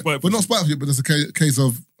 he's on some but spiteful not spiteful, but it's a case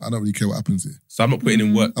of I don't really care what happens here. So I'm not putting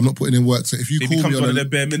in work. I'm not putting in work. So if you He call becomes me one on of the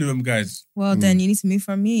bare minimum guys. Well, then you need to move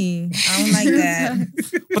from me. I don't like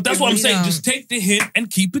that. But that's what I'm saying. Yeah. Just take the hint and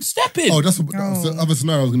keep it stepping. that's the other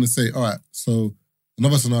scenario I was going to say. All right, so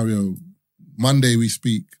another scenario, Monday we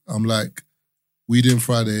speak. I'm like, we doing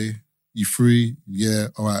Friday, you free? Yeah,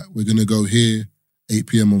 all right, we're going to go here, 8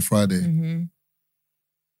 p.m. on Friday.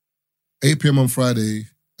 8 p.m. on Friday,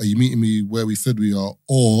 are you meeting me where we said we are?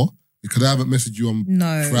 Or, because I haven't messaged you on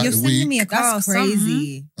No. throughout You're the sending week. me a car That's or something.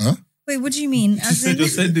 crazy. Huh? Wait, what do you mean? She As said in, you're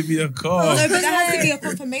sending me a car. No, but there has to be a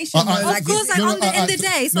confirmation. Of though. of course, like no, on the end of the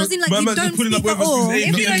day. So no, I was like, man, you man, don't pulling speak up at with us all. is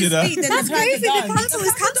If you don't Idiot, speak, then That's the plan is crazy. The done. cancel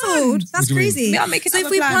is The plan cancelled. That's What do you mean? crazy. We are making So if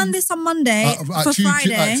other we plans. plan this on Monday for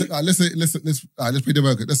Friday, let's play the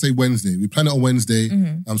record. Let's say Wednesday. We plan it on Wednesday.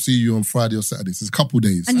 I'm seeing you on Friday or Saturday. So it's a couple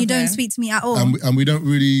days. and you Okay. don't speak to me at all. And we don't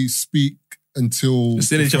really speak until Just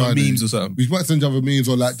send each other Friday. memes or something. We might send each other memes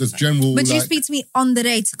or like just general. But you like, speak to me on the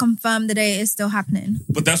day to confirm the day is still happening.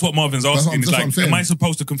 But that's what Marvin's That's asking. what It's I'm like, saying. am I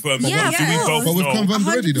supposed to confirm? Yeah, Do we yeah. both but we've know? confirmed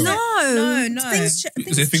already though. No. Things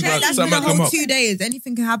Is it thing change. about That's something been a might come whole up? 2 days.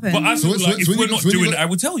 Anything can happen. But I So feel when- like so if when we're you- not so when you doing go- it, I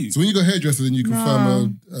would tell you. So when you go hairdresser, then you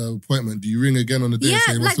confirm No. a appointment. Do you ring again on the day? Yeah,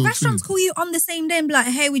 saying, like "What's restaurants the call you on the same day and be like,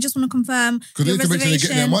 hey, we just want to confirm Because they your need to make sure they get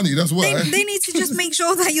their reservation. money. That's why. They need to just make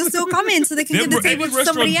sure that you're still coming so they can give the table to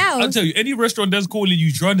somebody I'll else. tell you, any restaurant that's calling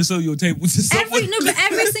you trying to sell your table to someone. But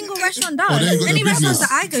every single restaurant does. Oh, they ain't got no Any restaurants business.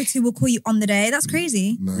 that I go to will call you on the day. That's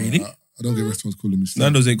crazy. No, Really? I don't get restaurants calling me. still.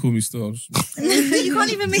 Nando's ain't call me still. You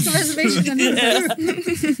can't even make a reservation.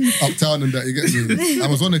 Uptown and that, you get me.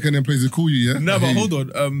 Amazonic and then places call you, yeah? No, I but hear hold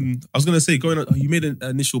on. I was gonna say, going on, you made an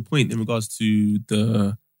initial point in regards to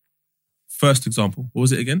the first example. What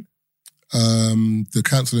was it again? The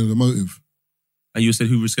cancelling of the motive. And you said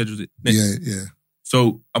who rescheduled it next. Yeah.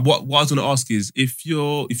 So what I was gonna ask is, if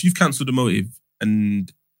you've cancelled the motive,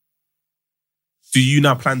 and do you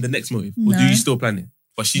now plan the next motive, or do No. you still plan it?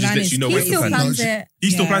 But she just Plan lets you is know He when to still plan it. plans it. He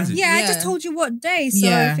still Yeah. plans it. Yeah, I Yeah. just told you what day, so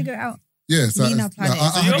Yeah. figure it out. Yeah, so Me now plan it.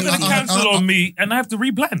 So you're going to cancel on me and I have to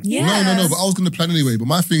replan. Yeah. No, but I was going to plan anyway. But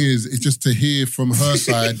my thing is, it's just to hear from her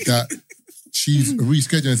side that she's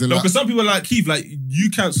rescheduling. So No, like, because some people are like, Keith, like, you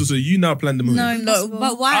cancel, so you now plan the motive. No,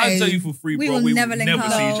 but why? I'll tell you for free, We bro. will We never will link never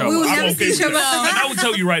up. see each other. We will I'm never okay see each with that. other. And I will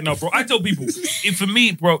tell you right now, bro. I tell people, for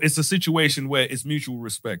me, bro, it's a situation where it's mutual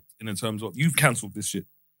respect in terms of you've cancelled this shit.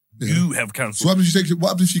 Yeah. You have So cancelled. what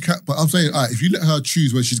happens if she but I'm saying, all right, if you let her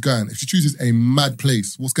choose where she's going, if she chooses a mad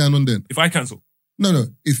place, what's going on then? If I cancel, No.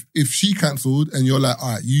 If she cancelled and you're like,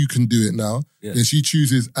 all right, you can do it now, Yeah. then she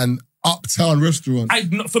chooses an uptown restaurant.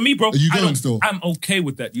 for me, bro, Are you I going don't- still? I'm okay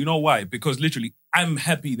with that. You know why? Because literally, I'm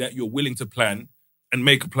happy that you're willing to plan and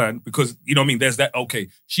make a plan because, you know what I mean? There's that, okay,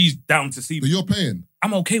 she's down to see But me. you're paying.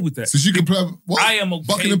 I'm okay with that. So she can play what? I am okay.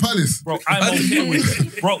 Buckingham Palace. Bro, I'm okay with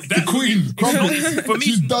that. Bro, The that Queen. For me,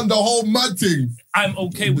 She's done the whole mad thing. I'm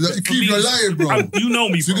okay with that. For Keep me, your lying, bro. you know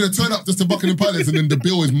me, So bro. you're going to turn up just to Buckingham Palace and then the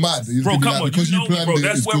bill is mad. You're Bro, gonna be come like, on, because you know me, planned bro. it,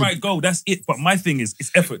 That's it's where good. I go. That's it. But my thing is, it's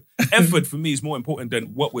effort. Effort for me is more important than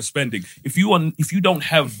what we're spending. If you don't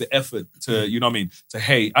have the effort to, you know what I mean, to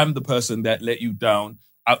hey, I'm the person that let you down.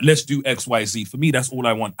 Let's do X, Y, Z. For me, that's all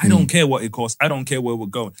I want. I don't care what it costs. I don't care where we're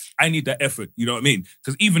going. I need that effort. You know what I mean?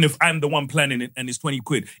 Because even if I'm the one planning it and it's 20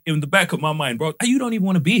 quid, in the back of my mind, bro, you don't even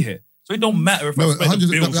want to be here. So it don't matter if I No, spend 100,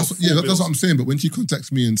 the bills. that's, or yeah, four that's bills. what I'm saying. But when she contacts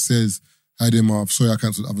me and says, hi there, Marv, sorry I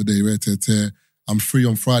cancelled the other day. Rare tear, tear. I'm free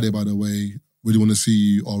on Friday, by the way. Really want to see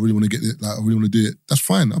you or really want to get it, like, I really want to do it. That's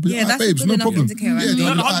fine. I'll be Yeah, like, that's a babes, good no enough problem. indicator, right? Yeah, No,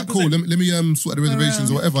 all no, right, cool. 100%. Let me sort the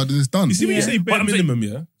reservations or whatever. Then it's done. You see when you Yeah. say bare But I'm saying- minimum,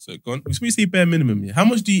 yeah? So go on. You see when you say bare minimum, yeah? How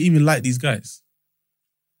much do you even like these guys?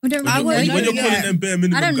 We don't I really won't know know When you're you. yet. calling them bare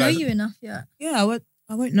minimum I don't know guys, you enough yet. Yeah,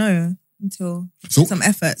 I won't know until So- some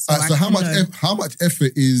effort. So, So how I can know. how much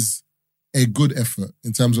effort is a good effort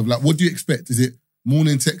in terms of like, what do you expect? Is it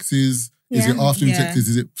morning texts? Is Yeah. it afternoon Yeah. texts?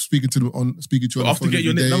 Is it speaking to you But on the after phone get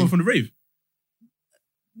your every day? number from the rave.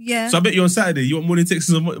 Yeah. So I bet you on Saturday, you want morning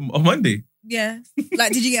texts on Monday. Yeah.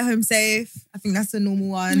 Like, did you get home safe? I think that's a normal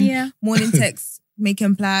one. Yeah. Morning text,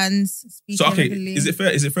 making plans, speaking So okay, regularly. is it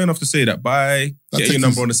fair enough to say that by That getting your text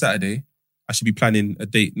number is- on a Saturday, I should be planning a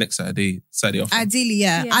date next Saturday after? Ideally,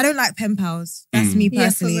 yeah. Yeah. I don't like pen pals. That's me Yeah, for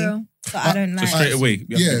personally. real. So I don't So like. straight away,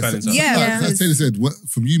 we have to Yeah, be planning something. Yeah. Like, as Taylor said,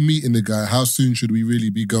 from you meeting the guy, how soon should we really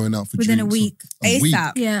be going out for Within a drinks? week. A week.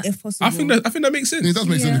 ASAP, Yeah. if possible. I think that makes sense. It does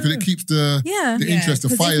make Yeah. sense because it keeps the Yeah. interest, the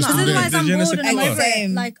because fire if still not, there. Otherwise, I'm The bored Genesis and I'm power. over it.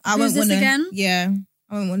 Same. Like, I who's won't this wanna, again? Yeah.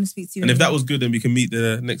 I won't want to speak to you. And if that anymore. was good, then we can meet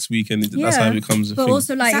the next week, and that's how it becomes a But thing.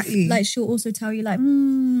 also, like, Exactly. like she'll also tell you, like,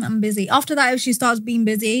 I'm busy. After that, if she starts being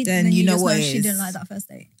busy, Then then you you know just what know it she is. didn't like that first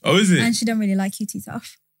date, Oh, is it? and she don't really like you too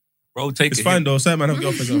tough. Bro, take It's it. fine though. Certain man have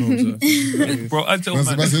girlfriends at home, so. Bro, I tell man.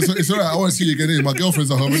 It's all right. I want to see you again. In. My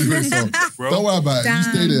girlfriend's at home anyway, so Bro. don't worry about it. You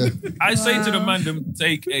stay there. I say to the man, them,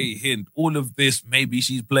 take a hint. All of this, maybe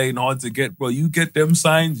she's playing hard to get, bro. You get them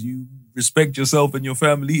signs, you respect yourself and your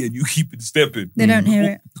family, and you keep it stepping. They don't hear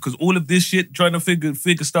it. Because all of this shit, trying to figure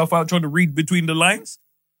stuff out, trying to read between the lines.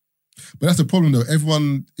 But that's the problem, though.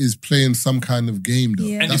 Everyone is playing some kind of game, though.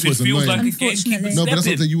 Yeah. And That's if it what's feels annoying. like a game, keep it Unfortunately. No, but that's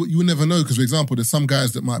stepping. something you will never know. Because, for example, there's some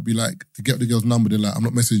guys that might be like, to get the girl's number, they're like, I'm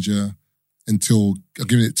not messaging her until I'm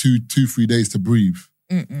giving it 2-3 days to breathe.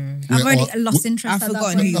 I've already lost interest. I've at that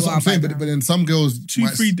forgotten point. who That's you what are. I'm saying. by But now. then some girls 2,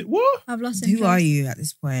 might 3 what? I've lost interest. Who are you at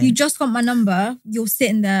this point? You just got my number. You're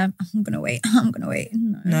sitting there. I'm gonna wait.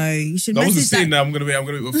 No, you should I wasn't message saying that. that I'm gonna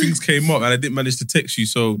wait. Well, things came up and I didn't manage to text you.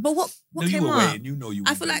 So But what No, you came were up? waiting. You know you were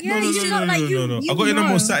I feel like Yeah, no, you should not like you. no. You I got your number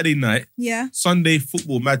know. on Saturday night. Yeah. Sunday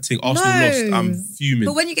football mad thing. Arsenal No. lost. I'm fuming.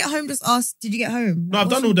 But when you get home, just ask. Did you get home? No, I've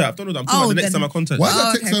done all that. I'm talking about the next then- time I contact Why you. does that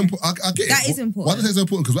Oh, take okay, so okay. important? I get That it. is important. Why does it take so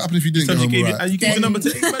important? Because what happened if you didn't get Sometimes home you gave right? it, and you give the number to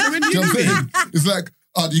man, Do you know what I'm saying? It's like,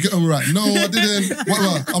 did you get home right? No, I didn't.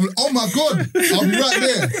 What? I'm like, oh my God, I'll be right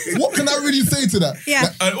there. What can I really say to that? Yeah.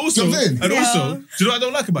 Like, And also, do you know what I'm saying? do you know what I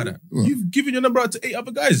don't like about that? What? You've given your number out to 8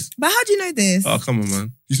 other guys. But how do you know this? Oh, come on,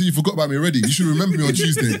 man. You see, you forgot about me already. You should remember me on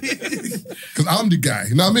Tuesday. Because I'm the guy.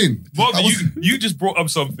 You know what I mean? Bob, I was- you just brought up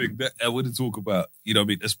something that I want to talk about. You know what I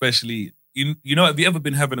mean? Especially, you know, have you ever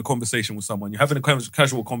been having a conversation with someone? You're having a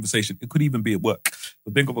casual conversation. It could even be at work.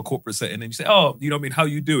 But think of a corporate setting and you say, oh, you know what I mean? How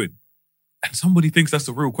you doing? And somebody thinks that's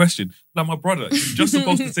a real question. Like, my brother, you're just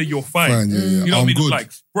supposed to say you're fine. Fine, yeah. You know what I I'm mean? good.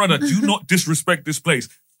 Like, brother, do not disrespect this place.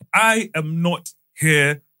 I am not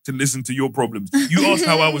here to listen to your problems. You asked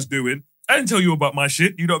how I was doing. I didn't tell you about my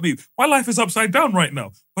shit. You know what I mean? My life is upside down right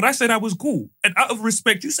now. But I said I was cool. And out of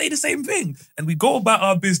respect, you say the same thing. And we go about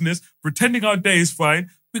our business, pretending our day is fine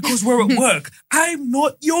because we're at work. I'm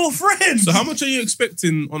not your friend. So how much are you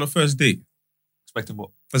expecting on a first date? Expecting what?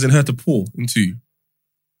 As in her to pour into you?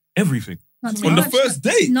 Everything. Not too On the much. first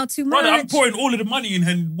date? Not too much. Brother, I'm pouring all of the money in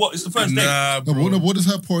and what? It's the first date. Nah, No, bro. but what does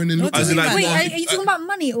her pouring in look What like? do you mean by Wait, that? are you talking about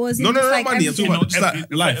money or is it No, just like money. I'm talking everything? about just like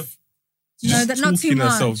Every- life. No, that not too Talking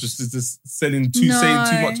much. herself, just saying too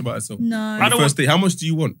much about herself. No, On I the don't first date, how much do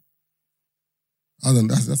you want? I don't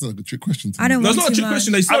know. That's like a trick question. To I me. don't No, it's want not a too trick much.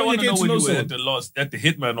 question. It's I not don't when want you're to know getting to when know you were someone. at the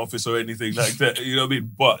hitman office or anything like that. You know what I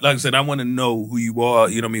mean? But like I said, I want to know who you are.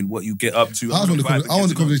 You know what I mean? What you get up to. I want the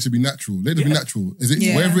conversation conversation to be natural. Let it be Yeah. natural. Is it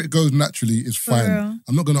Yeah. wherever it goes naturally is For fine. real.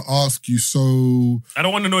 I'm not gonna ask you. So I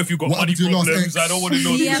don't want to know if you've got What money happened to your last problems. ex? I don't want to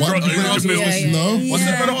know if Yeah. you're why did you struggling break with up? your Yeah, bills. yeah, No. yeah. What's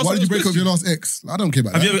Yeah. the better Why did you break up with your last ex? I don't care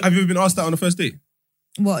about Have that. you ever been asked that on a first date?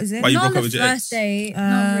 What is it? Why you Not broke on up the with your ex? first date.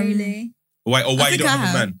 Not Um, really. Or why I you think don't I have a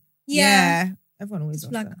have. man? Yeah. Everyone always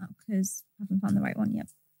Like, asks that. because I haven't found the right one yet.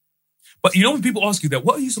 But you know when people ask you that,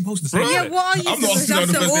 what are you supposed to say? Bro, Yeah, Like, what are you I'm not supposed asking to her on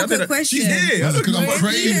the That's first an date. I awkward said, question. she's here. I Because I'm don't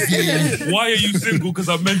crazy. Why are you single? Because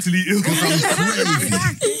I'm mentally ill. I'm crazy.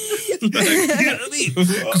 You know what I mean?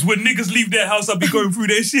 Because when niggas leave their house, I'll be going through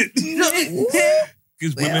their shit.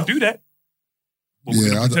 Because women do that. But we're Yeah,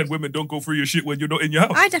 gonna I pretend women don't go through your shit when you're not in your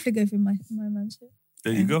house. I definitely go through my man's shit.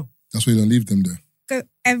 There you go. That's why you don't leave them there. Go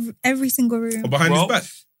every single room. Or behind Bro. his back.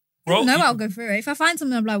 Bro, No, I'll go through it. If I find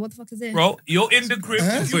something, I'm like, what the fuck is this? bro, you're in the crib.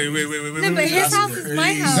 Huh? Wait. No, but his house is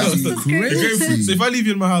my house. That's That's crazy. You're going crazy. through, so if I leave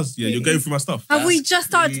you in my house, yeah, you're going through my stuff. Have we just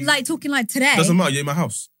started like talking like today? Doesn't matter, you're in my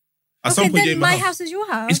house. At Okay, some point, you're then in my my house. house is your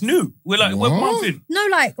house. It's new. We're like, we're What? month in. No,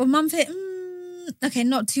 like a month here. Okay,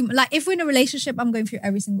 not too much. Like if we're in a relationship, I'm going through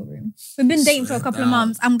every single room. We've been dating for a couple of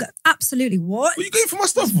months. Absolutely what? What are you going for my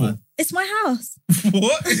stuff for? It's my house.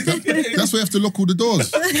 What? That's why you have to lock all the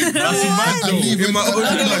doors. That's in my And leave door. it In my own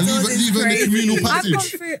leave it in the communal I've gone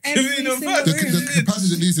passage. through every Communal single passage. room. The passage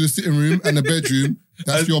that leads to the sitting room and the bedroom,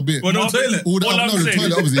 that's your bit. Well, no Marvin, toilet. All the All I'm no, the saying toilet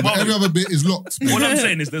is- obviously, but Marvin. every other bit is locked. What I'm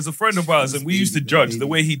saying is there's a friend of ours and we used to judge the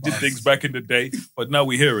way he did things back in the day, but now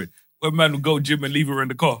we hear it. Where man would go gym and leave her in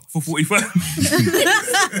the car for 45.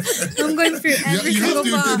 I'm going through Yeah, every you have single to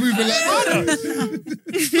if they're part. moving like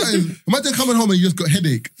that. Imagine coming home and you just got a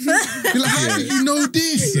headache. You're like, how do you know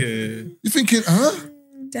this? Yeah. You're thinking, huh?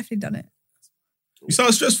 Definitely done it. You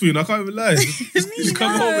sound stressful, you know, I can't even lie. You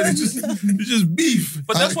come home and it's just beef.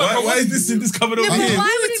 But that's why Why is this coming over No, but here?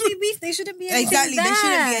 why would it be beef? There shouldn't be anything Exactly. There shouldn't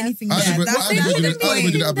be there. anything Actually, there. but That's I imagine the that point.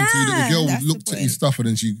 happened to you. That the girl That's the looked at point. his stuff and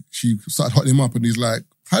then she started hotting him up and he's like,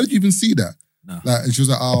 how did you even see that? No. Like, and she was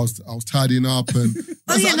like, I was tidying up and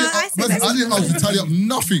Oh, yeah, no, I see that. I didn't ask you to tidy up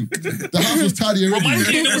nothing. The house was tidy Bro, my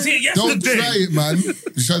already. kid was here Don't yesterday. try it, man.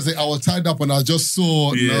 She's trying to say I was tied up and I just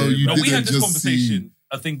saw. Yeah. No, you No, didn't we had this just conversation. see.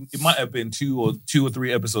 I think it might have been two or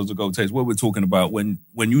three episodes ago, Taze, where we're talking about when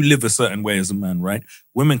you live a certain way as a man, right?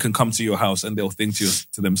 Women can come to your house and they'll think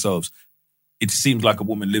to themselves, it seems like a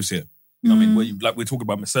woman lives here. You know what I mean? Where you like we're talking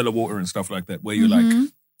about micellar water and stuff like that, where you're like,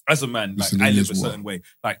 as a man, like I live a certain way.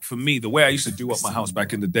 Like for me, the way I used to do up my house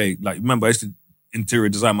back in the day, like remember I used to interior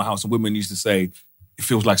design my house and women used to say, it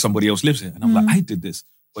feels like somebody else lives here. And I'm like, I did this.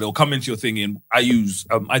 But it'll come into your thing and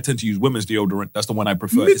I tend to use women's deodorant. That's the one I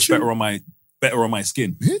prefer. It's better on my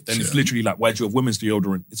skin. Then it's literally like, why do you have women's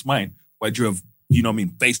deodorant? It's mine. Why do you have you know what I mean,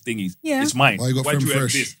 face thingies. Yeah. It's mine. Why you got Why'd Femme you have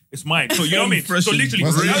Fresh? this? It's mine. So you know what I mean? Fresh So and- literally,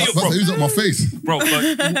 That's now you're who's up my face. bro,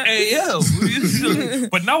 but, hey, yo.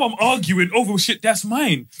 But now I'm arguing over shit that's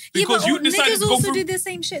mine. Because you decided niggas to go also through... do the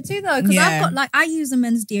same shit too, though. Because Yeah. I've got, like, I use a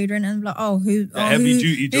men's deodorant and I'm like, heavy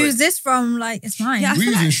duty joint. who's this from? Like, it's mine. Yeah, I We're feel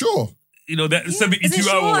using like- Sure. You know, that Is 72 it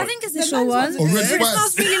hour Shaw? I one. think it's the Shaw one. Or Red It Spice.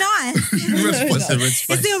 smells really nice. What's the Red Spice?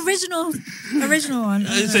 It's the original one.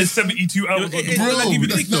 It says 72 hours on the Bro, bro. like, give you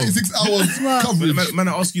That's dick, though. 96 hours Well- coverage. Man,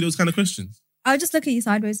 I ask you those kind of questions. I'll just look at you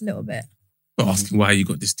sideways a little bit. Not asking why you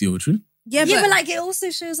got this deodorant. Yeah, Yeah, but like it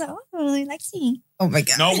also shows like, like see. oh my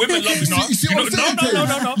God. No, women love it. No, You see what I'm saying?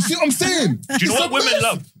 no. You see what I'm saying? Do you know what women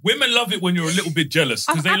love? Women love it when you're a little bit jealous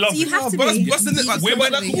because they love You it. have to But be. what's the like,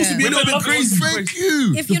 women that could also be a Women little bit love it. crazy. Thank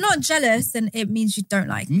you. If you're not jealous, then it means you don't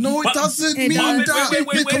like me. No, it But- doesn't It mean does. that.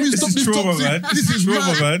 Wait. Can we This stop is this trauma, toxic? man. This is trauma,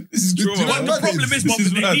 mad. man. This is Do you know trauma. But what the problem is, This Mom,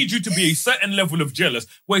 is they mad. need you to be a certain level of jealous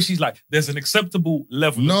where she's like, there's an acceptable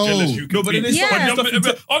level No. of jealous you can No, but be. it is Yeah.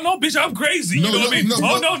 Oh no, bitch, I'm crazy. No, you know what I mean? no,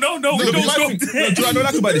 Oh no. no, No, we but don't like- go No, there. do you know what I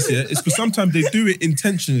like about this? Yeah, it's because sometimes they do it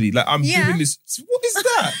intentionally. Like I'm Yeah. doing this. What is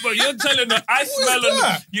that? But you're telling her, I smell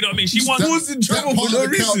that? and you know what I mean? She wants... Causing That trouble part for no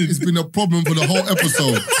of the count reason. has been a problem for the whole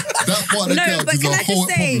episode. That part of the No, count but is can a I whole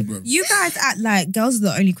just say, problem, bro. you guys act like girls are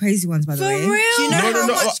the only crazy ones, by the For way. real? Do you know No, how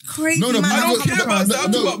no, much crazy No, men but I are don't coming care about from? that.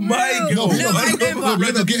 I'm talking about my No, girl. but you're No, I not, know, no, but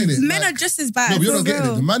you're not getting it. Men Like- are just as No, bad. but you're for not getting it.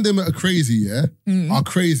 real. The man them that are crazy, yeah, are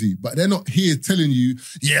crazy, but they're not here telling you,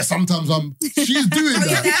 yeah, sometimes she's doing Oh,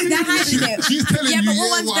 yeah, that. they're hiding it. She's telling Yeah, you, but yeah, what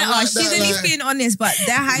one's well, I better? like She's that, at least like- being honest, but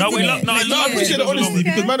they're hiding No, we it. love- no, I Like, love- I yeah. appreciate the honesty Okay.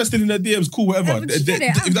 because man are still in their DMs, cool, whatever. Yeah, but you get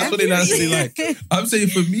it. If that's what they like, they like. I'm saying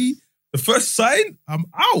for me, the first sign, I'm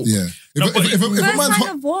out. Yeah. No, but If a First man's sign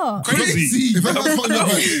hot, of what? Crazy. if a man's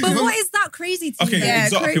hot, But what is that crazy to Okay, you? Yeah,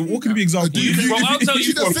 okay, what can be a example? dude, Bro, I'll tell you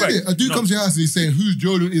she for a just said fact. it. A dude No. comes to your house and he's saying, "Whose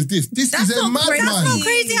Jordan is this?" This That's is a not crazy. madman. That's not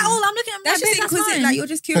crazy at all. I'm looking at my That's babe, just that's inquisitive. fine. Like, you're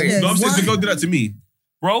just curious. No, I'm saying Why? the girl did that to me.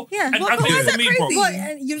 Bro. Yeah, And what- I but think why is for that me, bro, crazy?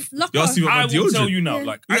 What, you lock You off? asked me about I my will deodorant. tell you now, Yeah.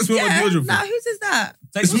 like, Ask me about Yeah, deodorant. nah, whose is that?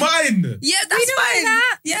 It's mine. Yeah, that's We don't fine. do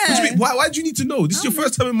that. Yeah. What do you mean? Why do you need to know? This is your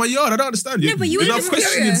first time in my yard. I don't understand. No, but you You're were not just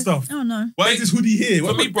questioning curious. stuff. Oh no. Why is this hoodie here? for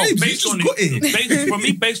What, me, bro, babes, you based just on got it. for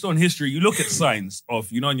me, based on history, you look at signs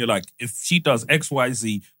of, you know, and you're like, if she does X, Y,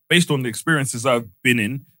 Z, based on the experiences I've been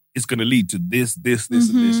in, it's going to lead to this, and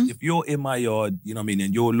this. If you're in my yard, you know what I mean,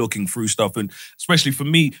 and you're looking through stuff, and especially for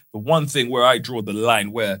me, the one thing where I draw the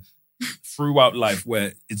line where throughout life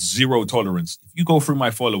where it's zero tolerance. If you go through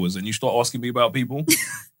my followers and you start asking me about people,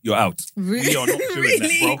 you're out. Really? We are not doing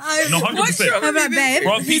that, bro. No, 100%. How about babe?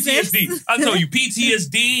 Bro, PTSD. I tell you,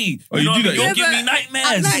 PTSD. Oh, you you know do what I mean? that? You'll Yeah, give me but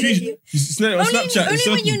nightmares. I'm like- You snap on Snapchat. Only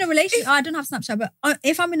when you're in a relationship. Oh, I don't have Snapchat, but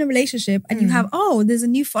if I'm in a relationship and you have, there's a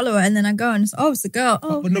new follower, and then I go and it's a girl.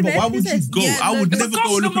 Oh, But no, hey, but babe, why who's would you this? go? Yeah, I would no, never because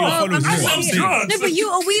go look at your come on, followers. I'm Is what I'm saying. saying. No,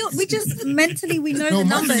 but we just mentally we know No, the man,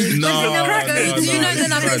 numbers. no, We know no, the no, numbers. You know the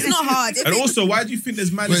numbers. It's not hard. If And it- also, why do you think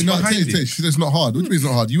there's madness Wait, no, behind it? that's not hard. What do you mean it's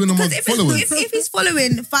not hard? You and them are Because if, followers. if he's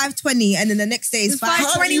following 520 and then the next day is How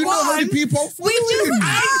do you know how many 521, people are we just following?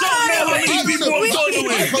 I don't know how many people are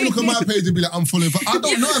following. I can't look at my page and be like, I'm following. I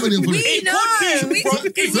don't know how many I'm following. we know. We Bro, it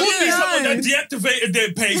could be someone that know. deactivated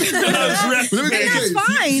their page. But let me And tell that's you, fine.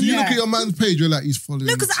 So you look Yeah. at your man's page, you're like, he's following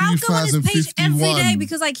No, because I'll go on his page every day 2051.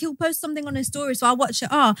 because like he'll post something on his story, so I'll watch it.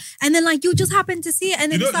 And then like you'll just happen to see it,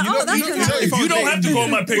 and then You it's like, don't- that's you don't- okay. if I You was don't have to go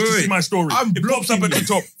on my page to Wait, see my story. I'm It pops up blocking at the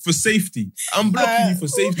top. for safety. I'm blocking you for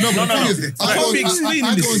safety. No, but no, the no. thing is, I can't be explaining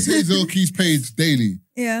I go on this. Taser Key's page daily.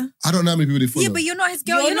 Yeah. I don't know how many people they follow. Yeah, but you're not his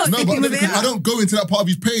girl. You're You're not not no, but sleeping with him. I don't go into that part of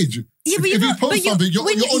his page. Yeah, but if you're he not. posts But something, you're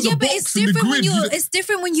on the but box it's and the different when grid. you. It's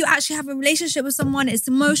different when you actually have a relationship with someone. It's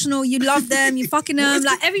emotional. You love them. You fucking them.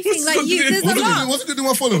 Like everything. Like you. There's a lot. What's it doing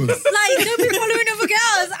with my followers? Like don't be following other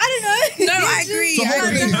girls. I don't know. No, I agree. So I hold on,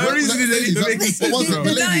 agree. ladies, No reason it ladies, doesn't make sense, one second,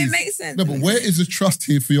 bro. but No, it ladies, makes sense. no, but where is the trust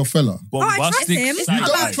here for your fella? I trust him. It's You not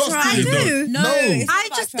don't about trust trust. I him. do. No, No. it's not I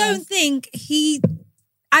about just trust. don't think he.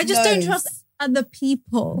 I just don't No. trust other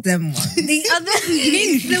people. Them one.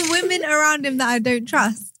 The women around him that I don't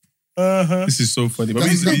trust. This is so funny. But we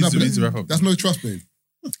need to wrap up. That's no trust, babe.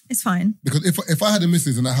 It's fine. Because if I had a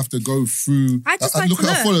missus and I have to go through, I just I'd like look to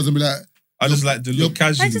at her know. followers and be like, I just like to look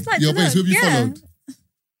casually. I just like yo, to babes, know. who have you Yeah. followed?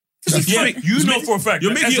 Yeah, you know for a fact.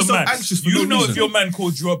 You're that making as a yourself man, anxious for you no know reason. if your man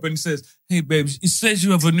calls you up and says, "Hey, babes, it says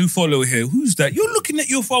you have a new follower here. Who's that?" You're looking at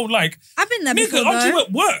your phone like, I've been there "Nigga, before. aren't Though. you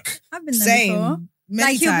at work?" I've been there Same. before.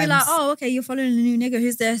 Many Like he'll be times. like, oh, okay, you're following a new nigga.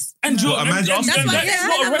 Who's this? And No. Joe, imagine That's asking why- that. yeah, It's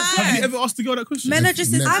not a red I'm flag. Have you ever asked the girl that question? Men are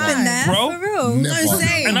just as Never. I've been there, Bro. for real. Never. No,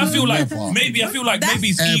 same. And I feel like Never. maybe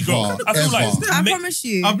it's Ever, ego. I feel like ever. I ma- promise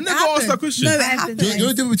you. I've it never asked that happened. question. No, it I've been happened. there. You know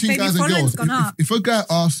the difference between Baby, guys and following's girls? gone up. If a guy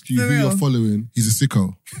asks you For who you're real. following, he's a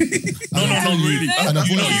sicko. No, really. And I've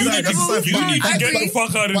You know, always- you need to I get agree. the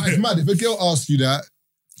fuck out of But it's here. mad. If a girl asks you that,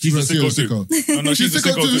 She's a won't see her sicko too. No, she's a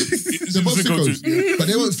sicko too. She's They're a both sicko sickos. too. But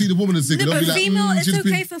they won't see the woman as sicko. No, They'll be but like, female, it's she's okay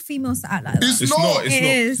been- for females to act like that. It's It's not. not. It's It not.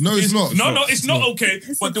 is. No, it's not. No, it's not okay.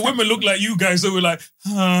 But the women look like you guys, so we're like,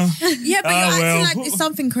 Yeah, but you're well. acting like it's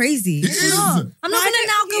something crazy. It is. I'm not going to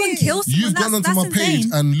now go and kill someone. You've gone onto my page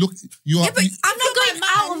and look. You are. Yeah, but I'm not going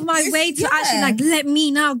out of my way to actually like let me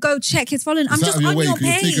now go check his following. I'm It's just out of your on way, your 'cause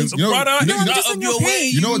you're page. taking- You know- brother, you know- it's you know- not just on of your your way.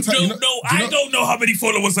 page. You know what You time- don't you know- know. you know- I don't know how many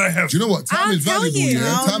followers I have. Do you know what? Time I'll is tell valuable, you.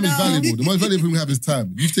 yeah? Oh, Time is no. valuable. The most valuable thing we have is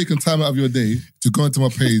time. You've taken time out of your day to go into my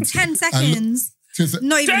page. 10 and look- seconds. 10 se-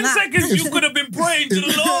 Not even 10 that. seconds, you could have been praying to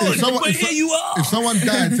the Lord. But here you are. If someone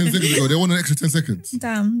died 10 seconds ago, they want an extra 10 seconds.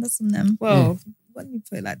 Damn, that's on them. Well, when you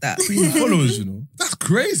put it like that. Followers, you know. That's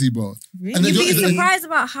crazy, bro. Really? And then You'd be you're- surprised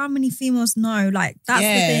about how many females know. Like, that's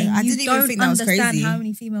Yeah, the thing. I You didn't even don't think that was understand crazy. how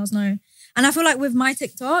many females know. And I feel like with my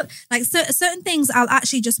TikTok, like certain things I'll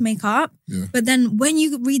actually just make up. Yeah. But then when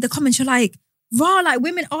you read the comments, you're like, raw, like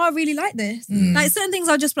women are really like this. Like certain things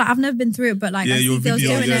I'll just be like, I've never been through it, but like Yeah, I see your girls videos,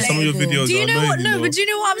 doing yeah, it. some of your videos Do you are know what? annoying, No, but do you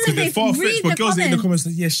know what I'm Because saying? they're far-fetched, Read but the girls are in the comments. comments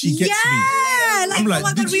like, yeah, she gets me. Yeah, like, I'm like, oh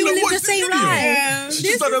my did God, we you all not live the watch same video? life. She's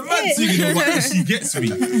This done a is mad it. thing, you know, but she gets me.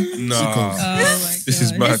 Nah. Oh my God. This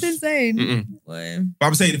is bad. It's insane. Mm-mm. Boy. But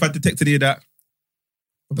I'm saying if I detected any of that,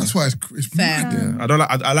 That's why it's Fair. mad. yeah, I don't like.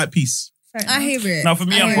 I like peace. Fair I enough. hear it. Now, for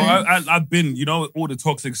me, I hear it. I've been, you know, all the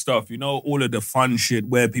toxic stuff, you know, all of the fun shit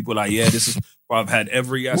where people are like, yeah, this is, I've had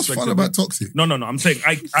every What's aspect fun of about it. toxic? No. I'm saying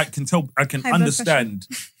I can tell, I can High blood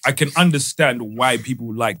understand why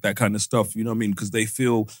people like that kind of stuff, you know what I mean? Because they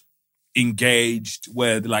feel engaged,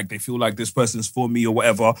 where like they feel like this person's for me or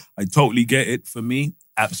whatever. I totally get it. For me,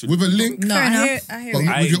 absolutely. With a link, No, Fair I enough. hear it. I hear but it.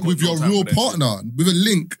 I with your, ain't with got your no time real for that partner, with a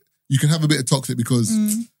link, you can have a bit of toxic because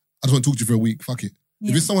I just want to talk to you for a week. Fuck it.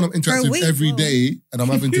 Yeah. If it's someone I'm interacting with week, every whoa. day and I'm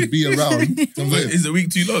having to be around, I'm like, Is the week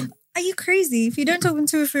too long? Are you crazy? If you don't talk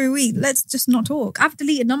to her for a week, let's just not talk. I've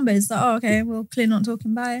deleted numbers. Like, oh, okay, well, clear not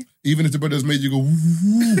talking. Bye. even if the brother's made you go, woo,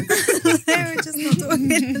 woo, woo. We're just not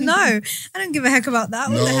talking. No, I don't give a heck about that.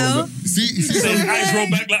 What the hell? no. You see Saying some, eyes roll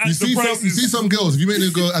back like you Aston see Prices. some girls, if you make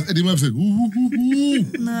them go, as Eddie Murphy said, woo, woo, woo, woo,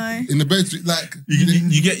 No. in the bedroom, like, You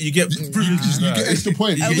get privileges. you get extra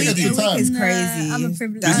points, A you week, get a extra week is time. crazy. Nah, I'm a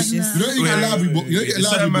privileged. That's Nah. just- You don't even get a library book. You don't get a There's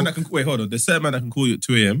certain library man book. that can wait. Hold on. There's certain man that can call you at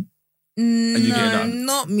 2 a.m. and you get it No, done.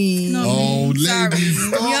 not me. No. Oh, Sorry. ladies,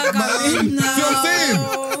 stop, You're man. going- See what I'm saying?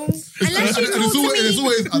 Unless you And talk to me. it's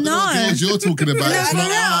always, I don't know what No. girls you're talking about. It's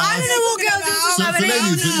not I don't know what girls are So, talking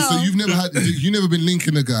about. ladies, so you've never been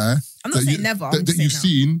linking a guy I'm not that saying you- never. I'm that just you've saying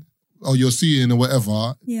seen or you're seeing or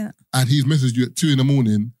whatever, Yeah. and he's messaged you at 2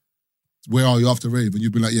 a.m. Where are you after rave? And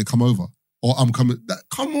you've been like, yeah, come over. Or I'm coming.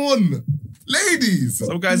 Come on, ladies.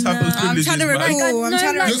 Some guys have those I'm privileges. trying to man. remember. I'm trying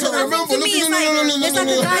to You're remember. trying to remember. For me, it's like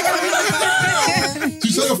a guy that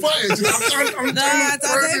She's trying to fight it. She's like, I'm No, I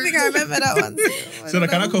don't think I remember that one. So like,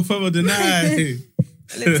 can I confirm or deny?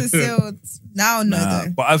 Lips are sealed. Now, no, Nah, though.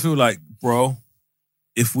 but I feel like, bro,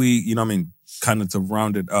 if we, you know what I mean, kind of to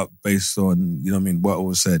round it up based on, you know what I mean, what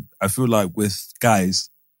was said, I feel like with guys,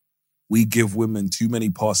 we give women too many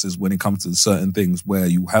passes when it comes to certain things where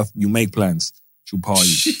you make plans, she'll par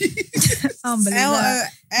you. Unbelievable.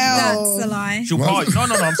 That's a lie. She'll par you. No,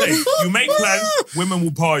 I'm saying, you make plans, women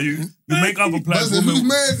will par you. You make other plans, Whose women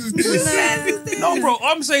man is this? No, bro,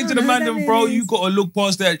 I'm saying to the man, them, bro, you got to look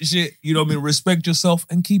past that shit, you know what I mean, respect yourself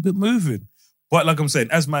and keep it moving. But like I'm saying,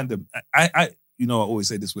 as man, them, I you know, I always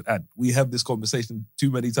say this with Ad. We have this conversation too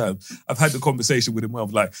many times. I've had the conversation with him where I'm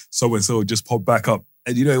like, so-and-so just pop back up.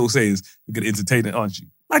 And you know what he'll say is, you're going to entertain it, aren't you?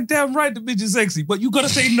 Like, damn right, the bitch is sexy. But you got to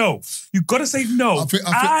say no. You got to say no.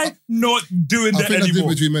 I'm not doing I that think that's the anymore.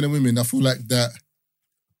 difference between men and women. I feel like that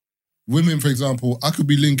women, for example, I could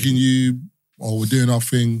be linking you or we're doing our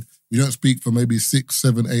thing. We don't speak for maybe 6,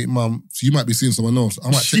 7, 8 months. You might be seeing someone else. I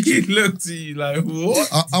might text She you. looked at you like, what?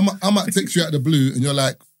 I might text you out of the blue and you're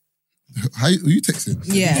like, are you texting?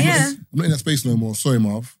 Yeah. I'm not in that space no more. Sorry,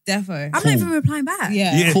 Marv. Defo. I'm not even replying back.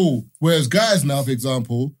 Yeah. Cool. Whereas guys now, for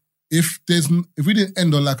example, if we didn't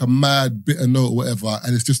end on like a mad bitter note or whatever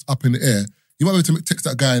and it's just up in the air, you might be able to text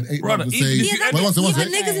that guy in 8 Brother, months and even say, if you Yeah, wait, one even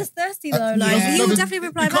second. niggas is thirsty though. Uh, Like, yeah. he will No, definitely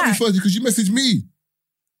reply You can't back. be thirsty because you messaged me.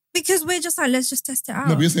 Because we're just like, let's just test it out.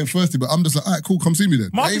 No, but you're saying thirsty, but I'm just like, all right, cool, come see me then.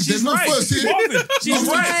 Marvin, There's she's no right. thirst here. Marvin, she's I'm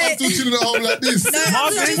right. still chilling at home like this.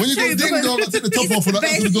 Marvin, When you go ding dong, I take the top off and I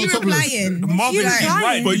open the door topless. Marvin, she's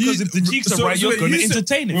right. But Because if the cheeks are right, you're going to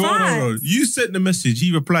entertain it. Hold on. You sent the message.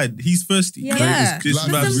 He replied. He's thirsty. Yeah. This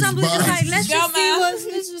Like, man- But sometimes we're just like, let's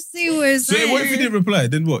just see what's So what if he didn't reply?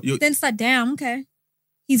 Then what? Then it's like, damn, okay.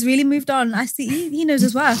 He's really moved on. I see. He knows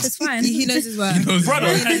his worth. It's fine. He knows his worth.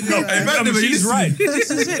 Brother, she's right. This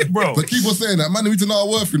is it, bro. But keep on saying that, man, we to know our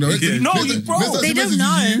worth, you know. Yeah. No, There's bro. actually They don't messages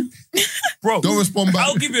know. you, Bro, Don't respond back.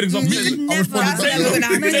 I'll give you an example. You could I'll never. respond back. That's never gonna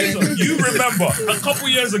happen. Taser, you remember a couple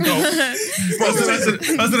years ago, bro,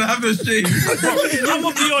 That's gonna have no shame. I'm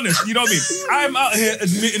gonna be honest, you know what I mean? I'm out here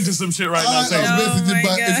admitting to some shit right now. I'll Saying, message you my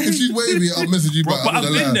back. God. If she's wavy, I'll message you bro, back. but I'm I've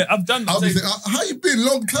not been gonna there. lie. I've done that. I'll be saying, how you been?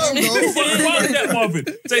 Long time, though. Fuck that, Marvin.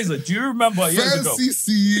 Taser, do you remember years ago? Fancy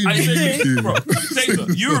seeing I said, you. bro,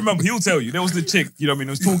 Taser, you remember, he'll tell you, there was the chick, you know what I mean,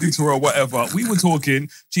 I was talking to her or whatever. We were talking,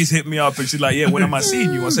 she's hit me up and she's like, yeah, when am I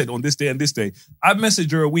seeing you? I said, on this day and this day. I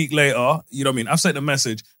messaged her a week later, you know what I mean? I've sent a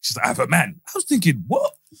message. She's like, I have a man. I was thinking,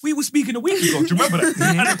 what? We were speaking a week ago. Do you remember that?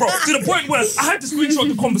 And bro, to the point where I had to screenshot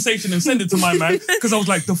the conversation and send it to my man because I was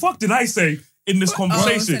like, the fuck did I say in this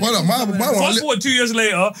conversation? Fast forward 2 years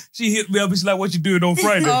later, she hit me up and she's like, what you doing on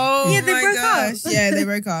Friday? Oh, Yeah, they my broke up. gosh. Yeah, they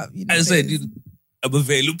broke up. You know, I said, I'm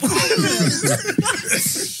available.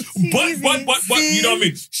 but, you know what I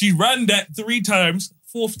mean? She ran that 3 times.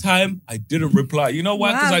 4th time, I didn't reply. You know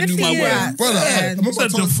why? Because Wow, I good knew for my you. worth. Brother, I remember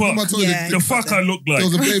Said the fuck. Yeah. The fuck I look like. There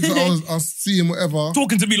was a babe that I was seeing, whatever.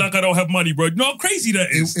 Talking to me like I don't have money, bro. You know how crazy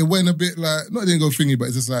that is? It went a bit like, not it didn't go thingy, but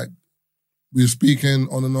it's just like, we were speaking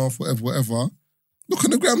on and off, whatever. Look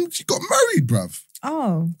on the gram, she got married, bruv.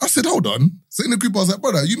 Oh. I said, hold on. So in the group, I was like,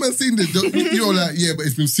 brother, you man seen this? You're like, yeah, but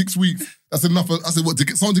it's been 6 weeks. That's enough. I said, what, to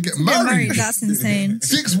get someone to get married? That's insane.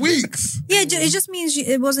 6 weeks. Yeah, it just means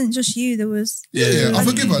it wasn't just you. There was. Yeah. I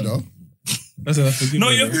forgive her, though.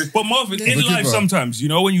 But Marvin, in Forgive life her. sometimes, you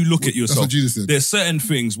know, when you look at That's yourself, what Jesus said. there's certain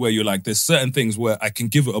things where you're like, there's certain things where I can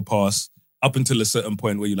give it a pass up until a certain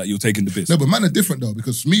point where you're like, you're taking the piss. No, but man are different, though,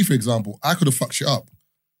 because me, for example, I could have fucked shit up.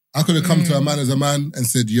 I could have come to a man as a man and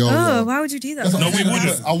said, yo. Oh, why would you do that? That's what No, I'm we saying.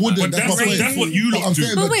 wouldn't. I wouldn't. But That's my point. that's what you But lot I'm do.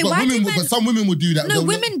 saying, But wait, why do men- but some women would do that. No, They'll-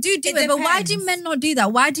 women do It it, but why do depends. men not do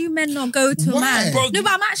that? Why do men not go to a Why? man? Bro, No,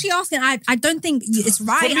 but I'm actually asking. I don't think it's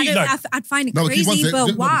right. For me, I'd find it No, but keep on crazy, saying-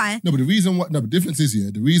 but why? No, but the reason why, the difference is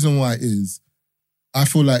here. The reason why is, I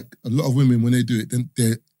feel like a lot of women when they do it, then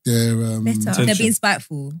they're Better. They're being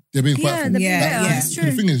spiteful. being quite. Yeah, they're Yeah, better. yeah. It's The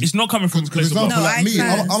true. thing is, It's not coming from a for place of example, love. No, like I me,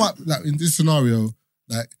 first. I'm at, like in this scenario,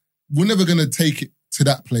 like we're never gonna take it to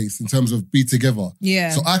that place in terms of be together.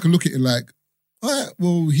 Yeah. So I can look at it like, all right,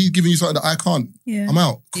 well, he's giving you something that I can't. Yeah. I'm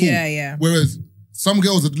out. Cool. Yeah. Whereas some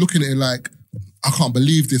girls are looking at it like, I can't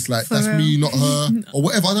believe this. Like, For that's real. me, not her, or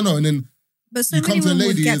whatever. I don't know. And then But so You many come to a women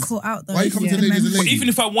would lady get as- caught out though. why are you coming to a Yeah. lady as a But lady? even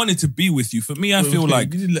if I wanted to be with you, for me, I feel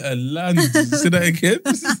like you didn't let her land. Say that again.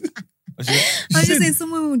 I'm just saying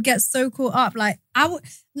some women would get so caught up. Like I would,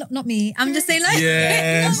 not me. I'm just saying like,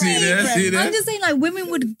 Yeah, not see me. that, see that. I'm just saying like women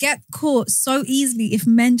would get caught so easily if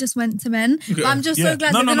men just went to men. But I'm just Yeah. so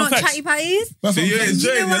glad No, that no, they're no, not facts. chatty patties. That's So what you're I'm saying.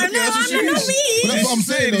 enjoying You know what I it. know? I'm not me. But that's what I'm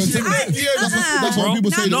saying. That's what when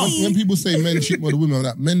people say not that when people say men cheat more than women,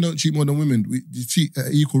 like men don't cheat more than women. You cheat at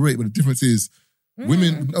an equal rate, but the difference is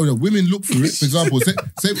women. Oh no, women look for it. For example, say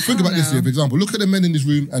think about this here. For example, look at the men in this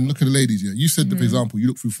room and look at the ladies here. You said that, for example, you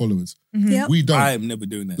look through followers. Yep. We don't. I am never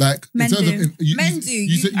doing that. Like Men in terms do. of you, Men do.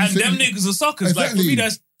 You said, and them niggas are suckers. Like for Exactly. me,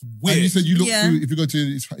 that's weird. And you said you look Yeah. through. If you go to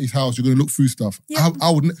his house, you're going to look through stuff. Yeah. I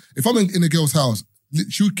would. If I'm in a girl's house,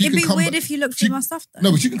 she It'd can be come weird back- if you looked she- through my stuff though.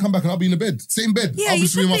 No, but she can come back and I'll be in the bed, same bed. Yeah, I'll you be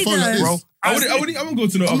through my should phone be like though. this. Bro, I wouldn't go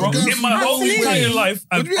to no I'm other. a girl. in my whole Absolutely. entire life,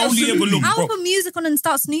 I've What do you mean, only ever absolutely? looked, I'll bro. put music on and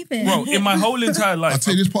start snooping. Bro, in my whole entire I life,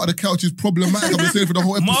 tell you, this part of the couch is problematic. I've been saying it for the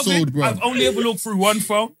whole episode, Marvin, bro. I've only ever looked through one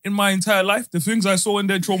phone in my entire life. The things I saw in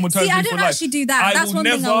there traumatized See, me I for don't life. actually do that. I That's will one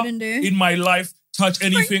never thing I wouldn't do. in my life touch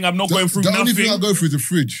anything. I'm not going through The only nothing. thing I go through is the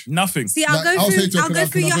fridge. Nothing. See, I'll Like, I'll go say to through. her, I'll can go I-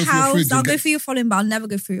 through can I your go through your house. fridge I'll and go get- through your following, but I'll never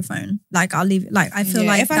go through your phone. Like I'll leave it. Like I feel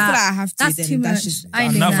like if I feel that. like I have to, That's then too much. that's just. I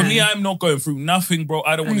ain't Now, doing for that. me, I'm not going through nothing, bro.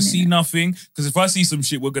 I don't want to see nothing because if I see some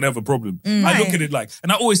shit, we're gonna have a problem. I look Right. at it like,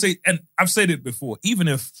 and I always say, and I've said it before, even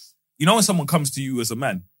if you know when someone comes to you as a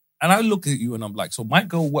man, and I look at you and I'm like, so my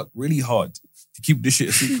girl worked really hard to keep this shit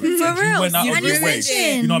a secret. For And she real. went out And of you're your way.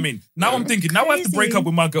 snitching. You know what I mean? Now I'm thinking, now I have to break Crazy. up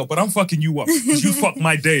with my girl, but I'm fucking you up because you fucked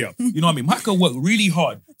my day up. You know what I mean? My girl worked really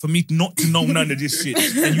hard for me not to know none of this shit,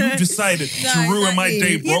 and you decided to ruin my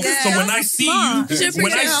day, bro. Yeah, so when I that's see smart. you, You should when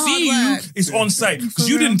I appreciate her see hard you, work. it's on site because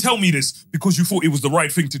you didn't tell me this because you thought it was the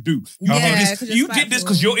right thing to do. You Yeah, did 'cause this. you're You did this spiteful.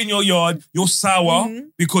 because you're in your yard. You're sour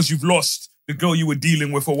because you've lost. the girl you were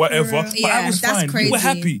dealing with or whatever. But I was that's fine. crazy. We were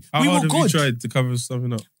happy. How we hard were have you good. tried to cover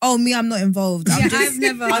something up? Oh, me, I'm not involved. I've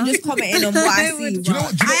never. I'm just commenting on what I see. Do you know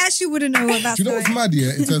what? I actually wouldn't know what that's Do you know what's mad,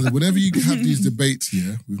 yeah? In terms of whenever you have these debates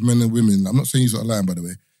here with men and women, I'm not saying you're not lying, by the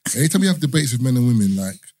way. Anytime you have debates with men and women,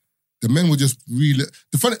 like, the men will just really...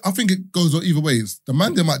 I think it goes on either ways. The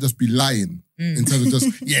man, they might just be lying in terms of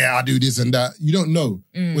just, yeah, I do this and that. You don't know.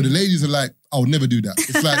 Where the ladies are like, I would never do that.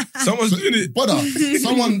 It's like... Someone's doing it. Brother, there's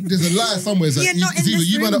a lie somewhere. It's, like, You're not it's in either this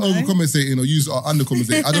you might have room, though. overcompensating or you are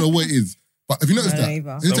undercompensating. I don't know what it is. But have you noticed that? Either.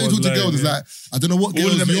 Anytime you talk to Someone's girls, it's lying, like, I don't know what All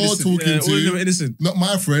girls of them are you're innocent. talking All of them are to. innocent. Not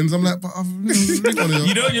my friends. I'm like, but I've linked one of your...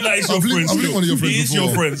 You know you're like, it's your I've linked- friends. I've linked one of your friends It is before.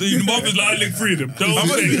 your friends. So your mother's like, I linked three of them. Don't How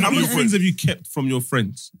say many your friends have you kept from your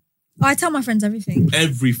friends? I tell my friends everything.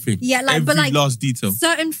 Everything. Yeah, like, every but like last detail.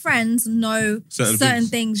 certain friends know Certain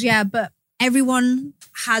things. Yeah, but everyone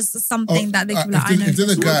has something that they can be like, I know. If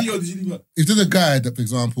there's a this. guy, if there's a guy that, for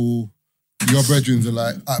example, your brethrens are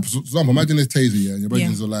like, for example, imagine there's Taser, yeah, and your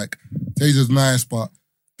brethrens are like, Taser's nice, but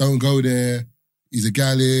don't go there. He's a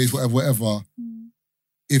galley, whatever.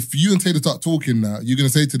 If you and Taser start talking now, you're going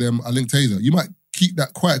to say to them, I link Taser. You might keep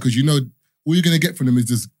that quiet because you know all you're going to get from them is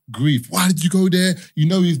just grief. Why did you go there? You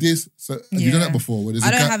know he's this. So have you done that before? Where there's I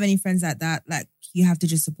a don't guy- have any friends like that. Like, you have to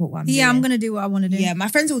just support what I'm doing. Yeah, I'm going to do what I want to do. Yeah, my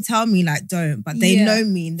friends will tell me, like, don't, but they Yeah. know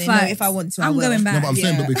me. And they know Facts. if I want to, I I'm will. going back. No, but I'm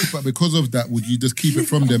saying, Yeah. but because of that, would you just keep it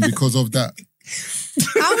from them because of that?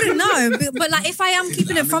 I wouldn't know, but like if I am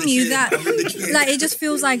keeping it from you, that like it just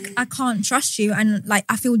feels like I can't trust you, and like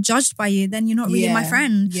I feel judged by you. Then you're not really my Yeah,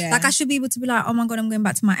 friend. yeah. Like I should be able to be like, oh my god, I'm going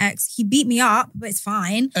back to my ex. He beat me up, but it's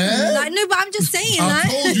fine. Like no, but I'm just saying. I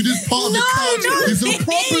like, told you this part of the No, couch no. is a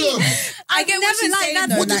problem. I get what never she's like saying, that.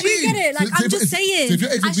 though. What do Did you you mean? get it? Like So I'm if- just so saying, if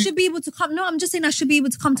your ex I would be- should be able to come. No, I'm just saying I should be able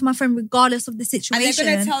to come to my friend regardless of the And situation.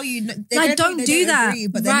 they're going to tell you, Like, don't do that. agree,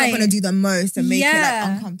 but they're Right. not going to do the most and make it Yeah.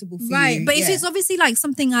 like uncomfortable for you. Right. But if Yeah. it's obviously like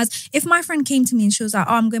something as if my friend came to me and she was like,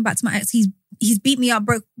 oh, I'm going back to my ex, he's beat me up,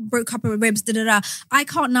 broke a couple of ribs, I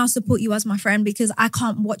can't now support you as my friend because I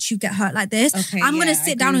can't watch you get hurt like this. Okay, I'm gonna yeah, I sit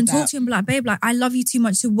agree down and with talk that. to you and be like, babe, like I love you too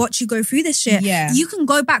much to watch you go through this shit. Yeah. You can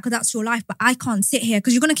go back because that's your life, but I can't sit here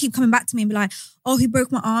because you're gonna keep coming back to me and be like, oh, he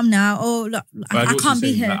broke my arm now. Oh, look, But I I get what can't you're be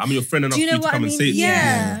saying. here. Like, I'm your friend enough Do you for know you to what I come and mean? say it.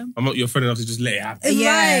 Yeah. I'm not your friend enough to just let it happen. Yeah.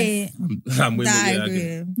 Right. I'm with That you. I Yeah, I get agree.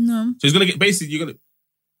 it. No. So it's gonna get basically. You're gonna.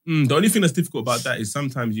 The only thing that's difficult about that is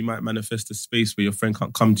sometimes you might manifest a space where your friend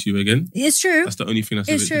can't come to you again. It's true. That's the only thing that's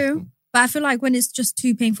a It's bit true. difficult. But I feel like when it's just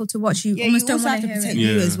too painful to watch, you Yeah, almost you don't also want have to to hear protect it.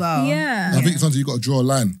 you Yeah. as well. Yeah. I think sometimes you got to draw a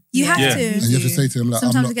line. You have Yeah. to. And you have to say to them, like,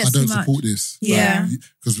 Sometimes it I gets don't too much. support this. Yeah.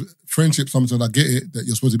 Because friendship, sometimes I get it that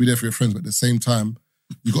you're supposed to be there for your friends, but at the same time,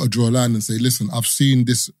 you got to draw a line and say, listen, I've seen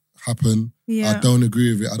this happen. Yeah. I don't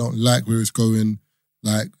agree with it. I don't like where it's going.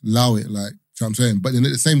 Like, allow it. Like, you know what I'm saying? But then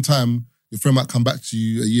at the same time, your friend might come back to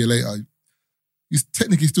you a year later. You've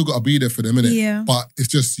technically still got to be there for them, innit? Yeah. But it's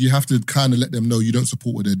just, you have to kind of let them know you don't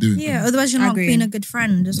support what they're doing. Yeah, otherwise you're I not agree. being a good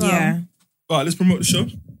friend as well. Yeah. All right, let's promote the show.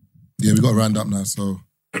 Yeah, we got to round up now, so...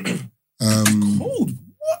 Cold.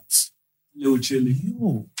 What? Little chilly.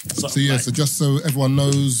 Yo. So yeah, so just so everyone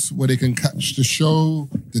knows where they can catch the show,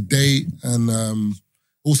 the date, and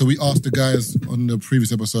also we asked the guys on the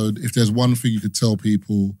previous episode if there's one thing you could tell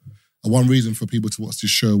people, one reason for people to watch this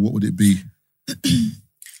show, what would it be?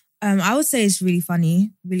 I would say it's really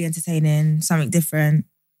funny, really entertaining, something different.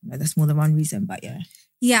 Like, that's more than one reason, but yeah.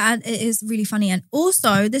 Yeah, and it is really funny. And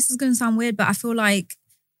also, this is going to sound weird, but I feel like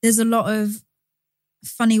there's a lot of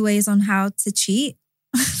funny ways on how to cheat.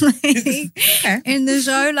 In the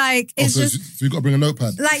show, like it's Also, just so you got to bring a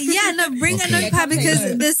notepad. like bring Okay. a notepad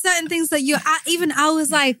because there's certain things that even I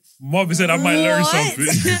was like, Marvin said I might learn what? something.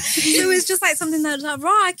 So it's just like something that's like,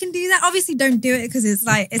 right, I can do that. Obviously, don't do it because it's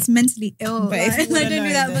like it's mentally ill. But if like, you wanna don't do know,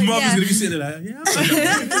 that. then- But Marvin's yeah. gonna be sitting there like, yeah. I'm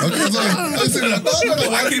not- Okay, so I was saying like, no,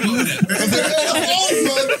 I came up with that. I was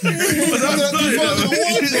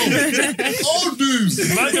like, hey, old dudes.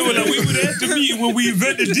 Man, they were like, we were there to meet when we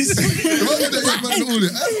invented this.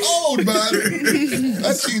 That's old, man.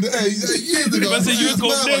 That's years ago. Man said you ain't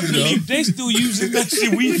gonna never believe they still using that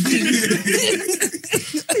shit we did.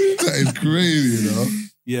 That is crazy, you know.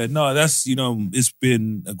 Yeah, no, that's it's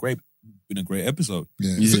been a great episode.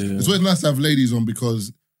 Yeah. Yeah. It's always nice to have ladies on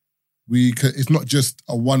because it's not just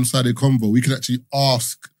a one-sided convo. We can actually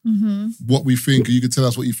ask what we think, and you can tell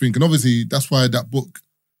us what you think. And obviously, that's why that book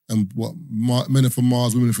and Men are from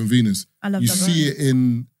Mars, Women are from Venus. I love You that see book. it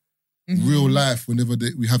in real life whenever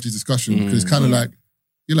we have these discussions because it's kind of like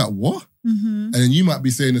you're like, what? And then you might be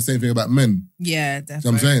saying the same thing about men. Yeah, You know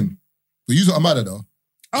definitely. what I'm saying? But you are matter though.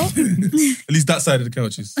 Oh. At least that side of the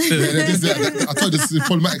couch is. I told you this is the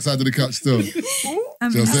problematic side of the couch still.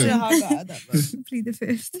 I'm Do you know what I'm saying? plead the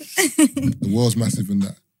fifth. The world's massive in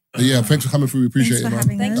that. But yeah, thanks for coming through. We appreciate Thanks it, for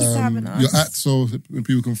man. having us. Thank you for having us. Your at, so when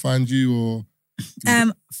people can find you or...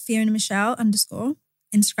 Fiona Michelle _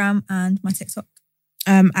 Instagram and my TikTok.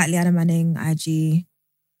 At Leanne Manning, IG,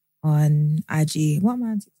 on IG. What am I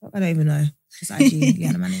on TikTok? I don't even know. Just IG,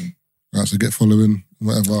 Leanne Manning. Right, so get following,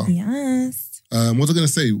 whatever. Yes. What was I going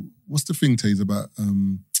to say? What's the thing, Taze, about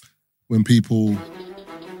when people...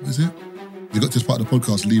 What is it? You got to this part of the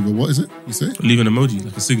podcast, leave a... What is it? You say? Leave an emoji,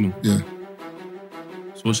 like a signal. Yeah.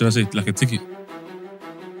 So what should I say? Like a ticket?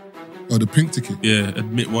 Oh, the pink ticket. Yeah,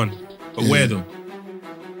 admit one. But Yeah. where though?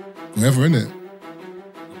 Wherever, innit?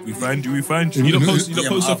 We find you. You don't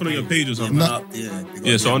post something on your page or something. Nah.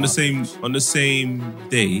 Yeah, so on the same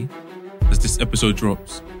day as this episode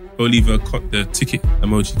drops, go leave the ticket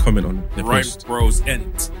emoji comment on the Right post. Bros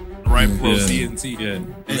Ent. Right Bros Yeah. ENT. Yeah.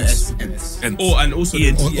 Ent. And also Or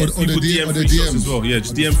the people DM or the free shots DMs. as well. Yeah,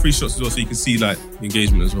 just DM free shots as well so you can see like the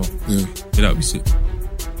engagement as well. Yeah. Yeah, that would be sick.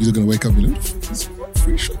 You're going to wake up and like,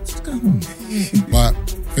 3 shots, what's going on? But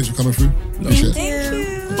thanks for coming through. Appreciate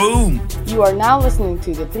it. Boom. You are now listening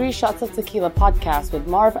to the 3 Shots of Tequila podcast with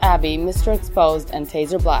Marv Abbey, Mr. Exposed, and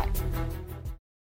Taser Black.